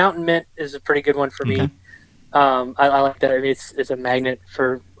 But mountain mint is a pretty good one for me. I like that. I mean, it's a magnet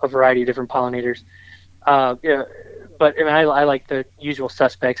for a variety of different pollinators. But I like the usual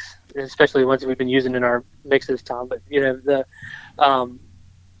suspects, especially the ones that we've been using in our mixes, Tom. But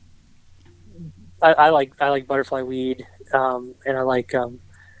I like butterfly weed, and I like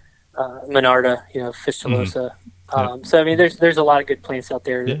Monarda, Fistulosa. So I mean, there's a lot of good plants out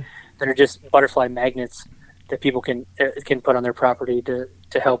there that are just butterfly magnets that people can put on their property to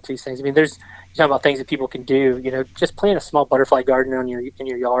help these things. I mean, you're talking about things that people can do. Just plant a small butterfly garden in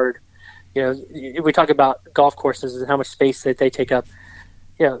your yard. We talk about golf courses and how much space that they take up.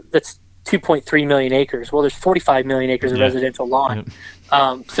 That's 2.3 million acres. Well, there's 45 million acres of residential lawn.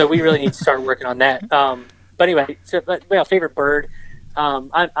 So we really need to start working on that. But anyway, favorite bird.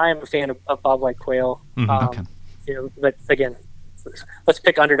 I am a fan of bobwhite quail. But again, let's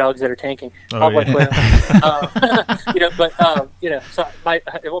pick underdogs that are tanking. Bobwhite quail. So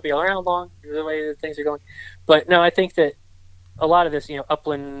it won't be around long the way that things are going. But no, I think that a lot of this,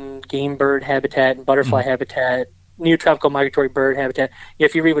 upland game bird habitat and butterfly habitat, new tropical migratory bird habitat.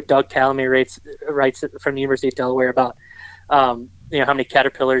 If you read what Doug Calamay writes from the University of Delaware about, how many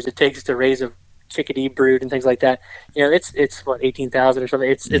caterpillars it takes to raise a chickadee brood and things like that. It's what 18,000 or something.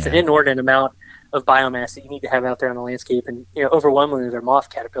 It's an inordinate amount of biomass that you need to have out there on the landscape, and overwhelmingly they're moth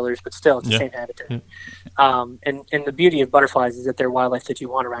caterpillars, but still it's the same habitat. And the beauty of butterflies is that they're wildlife that you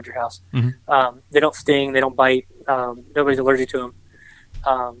want around your house. They don't sting, they don't bite, nobody's allergic to them.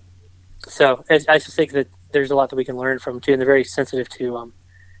 So I just think that there's a lot that we can learn from too, and they're very sensitive to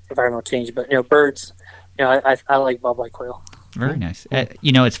environmental change. But birds, I like bobwhite quail. Very nice.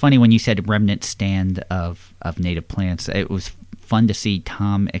 It's funny when you said remnant stand of native plants. It was fun to see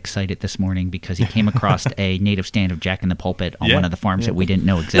Tom excited this morning because he came across a native stand of Jack in the Pulpit on one of the farms that we didn't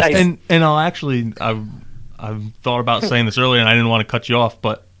know existed. And I've thought about saying this earlier, and I didn't want to cut you off,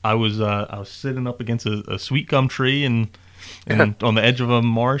 but I was sitting up against a sweet gum tree and on the edge of a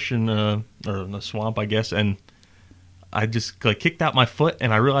marsh or in a swamp, I guess, and I just kicked out my foot,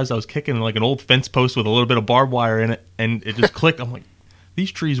 and I realized I was kicking like an old fence post with a little bit of barbed wire in it, and it just clicked. I'm like, these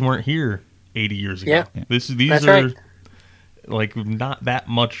trees weren't here 80 years ago. Yeah. These are like not that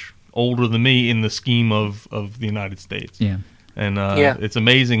much older than me in the scheme of the United States. Yeah. And it's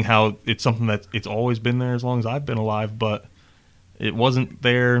amazing how it's something that it's always been there as long as I've been alive, but it wasn't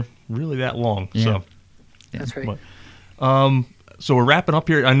there really that long. Yeah. So That's right. But, so we're wrapping up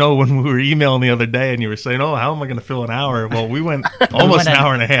here. I know when we were emailing the other day and you were saying, "Oh, how am I going to fill an hour?" Well, we went almost an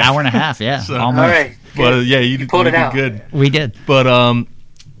hour and a half. Hour and a half, yeah. So, almost. All right. But you pulled it did out. good. We did. But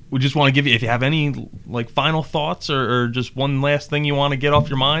we just want to give you, if you have any final thoughts or just one last thing you want to get off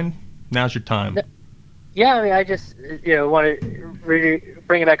your mind, now's your time. Yeah, I mean, I just want to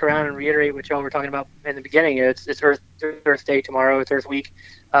bring it back around and reiterate what y'all were talking about in the beginning. It's Earth Day tomorrow. It's Earth Week.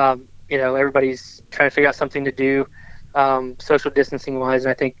 everybody's trying to figure out something to do, social distancing wise.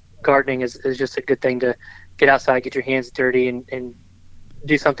 And I think gardening is just a good thing to get outside, get your hands dirty, and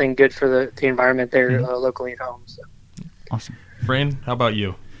do something good for the environment there locally at home. So. Awesome. Fran, how about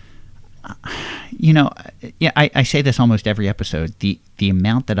you? I say this almost every episode. The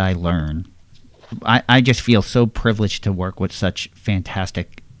amount that I learn, I just feel so privileged to work with such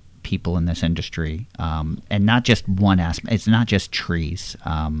fantastic people in this industry, and not just one aspect. It's not just trees.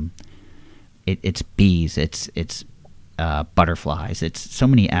 It's bees. It's butterflies. It's so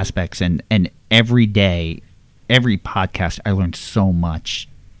many aspects, and every day, every podcast, I learned so much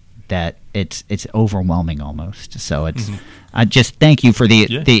that it's overwhelming almost. So it's I just thank you for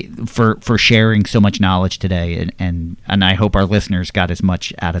for sharing so much knowledge today, and I hope our listeners got as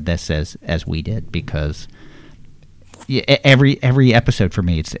much out of this as we did, because every episode for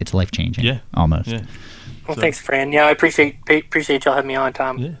me it's life changing almost. Yeah. Well, thanks, Fran. Yeah, I appreciate y'all having me on,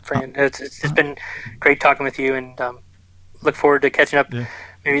 Tom. Yeah. Fran, it's been great talking with you, and look forward to catching up. Yeah.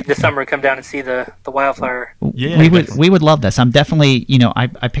 Maybe this summer, come down and see the wildflower. Yeah, we would love this. I'm definitely,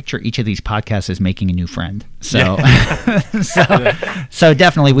 I picture each of these podcasts as making a new friend. So, so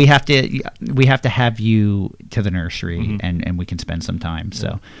definitely we have to have you to the nursery, and we can spend some time.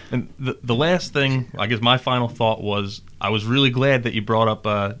 So, and the last thing, I guess my final thought was, I was really glad that you brought up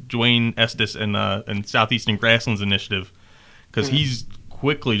Dwayne Estes and Southeastern Grasslands Initiative, because he's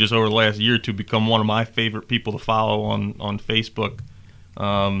quickly, just over the last year or two, become one of my favorite people to follow on Facebook.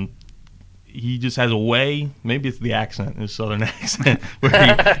 He just has a way, maybe it's the accent, his southern accent, where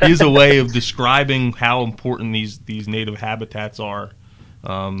he has a way of describing how important these native habitats are,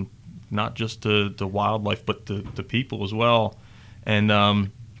 not just to wildlife, but to people as well.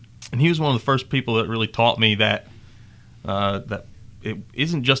 And he was one of the first people that really taught me that it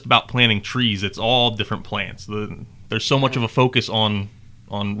isn't just about planting trees, it's all different plants. There's so much of a focus on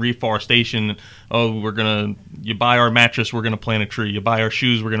reforestation. Oh, you buy our mattress, we're gonna plant a tree. You buy our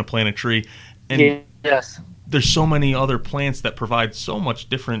shoes, we're gonna plant a tree. And there's so many other plants that provide so much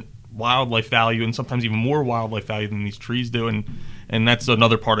different wildlife value, and sometimes even more wildlife value than these trees do. And that's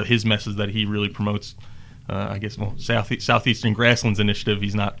another part of his message that he really promotes. I guess, Southeastern Grasslands Initiative.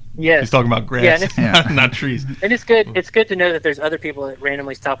 He's not. He's talking about grass, not trees. And it's good. It's good to know that there's other people that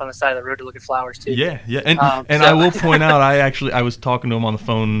randomly stop on the side of the road to look at flowers too. Yeah. And I will point out, I was talking to him on the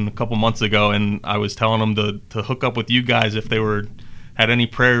phone a couple months ago, and I was telling him to hook up with you guys if they had any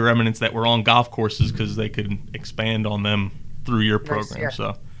prairie remnants that were on golf courses, because they could expand on them through your program. Nice,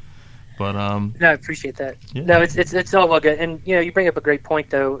 So. But no, I appreciate that. Yeah. No, it's all well good, and you bring up a great point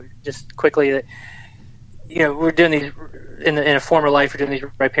though. Just quickly that. We're doing these in a former life. We're doing these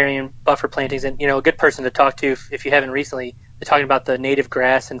riparian buffer plantings, and a good person to talk to if you haven't recently. They're talking about the native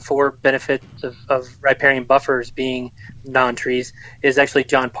grass and 4 benefits of riparian buffers being non-trees is actually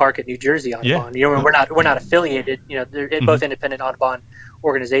John Park at New Jersey Audubon. Yeah. We're not affiliated. They're both independent Audubon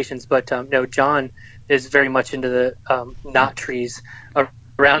organizations, but John is very much into the not trees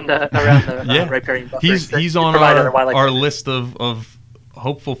around the riparian buffers. He's on our list of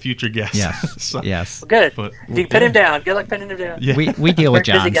hopeful future guests. Yes. So, yes. Well, good. But, if you can pin him down. Good luck pinning him down. Yeah. We deal with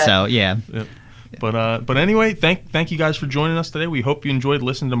John, so yeah. But anyway, thank you guys for joining us today. We hope you enjoyed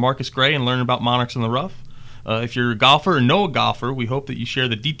listening to Marcus Gray and learning about monarchs in the rough. If you're a golfer or know a golfer, we hope that you share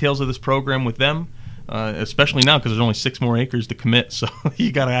the details of this program with them, especially now because there's only 6 more acres to commit, so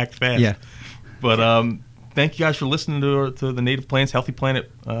you got to act fast. Yeah. But thank you guys for listening to the Native Plants Healthy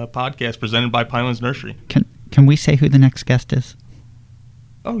Planet podcast presented by Pinelands Nursery. Can we say who the next guest is?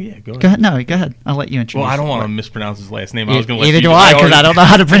 Oh, yeah, go ahead. Go ahead. No, go ahead. I'll let you introduce. Well, I don't want to mispronounce his last name. Either do I, because I don't know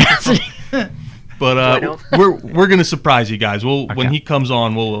how to pronounce it. But we're going to surprise you guys. When he comes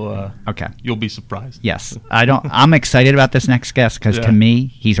on, you'll be surprised. Yes, I'm excited about this next guest because to me,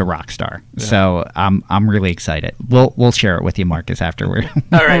 he's a rock star. Yeah. So I'm really excited. We'll share it with you, Marcus, after we're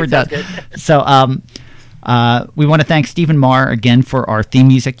done. Good. So we want to thank Stephen Marr again for our theme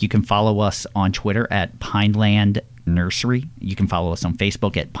music. You can follow us on Twitter at Pineland Nursery. You can follow us on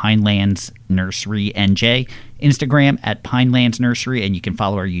Facebook at Pinelands Nursery NJ, Instagram at Pinelands Nursery, and you can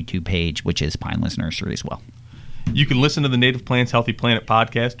follow our YouTube page, which is Pinelands Nursery as well. You can listen to the Native Plants Healthy Planet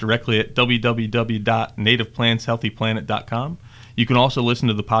podcast directly at www.nativeplantthealthyplanet.com. You can also listen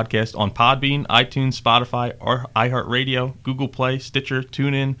to the podcast on Podbean, iTunes, Spotify, or iHeartRadio, Google Play, Stitcher,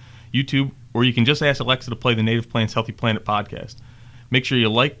 TuneIn, YouTube, or you can just ask Alexa to play the Native Plants Healthy Planet podcast. Make sure you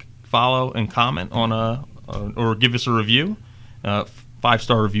like, follow, and comment on or give us a review.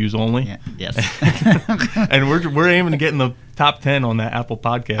 5-star reviews only. Yeah, yes. And we're aiming to get in the top 10 on that Apple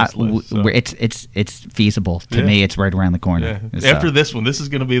Podcast list. So. It's feasible to me. It's right around the corner. Yeah. After this one, this is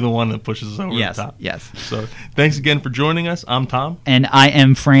going to be the one that pushes us over the top. Yes. So thanks again for joining us. I'm Tom, and I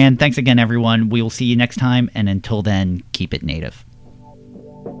am Fran. Thanks again, everyone. We will see you next time, and until then, keep it native.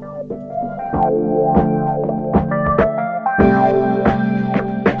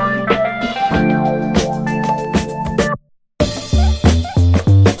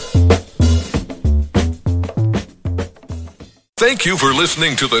 Thank you for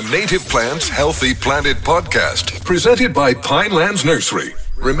listening to the Native Plants Healthy Planet podcast, presented by Pinelands Nursery.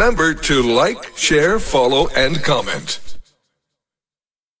 Remember to like, share, follow, and comment.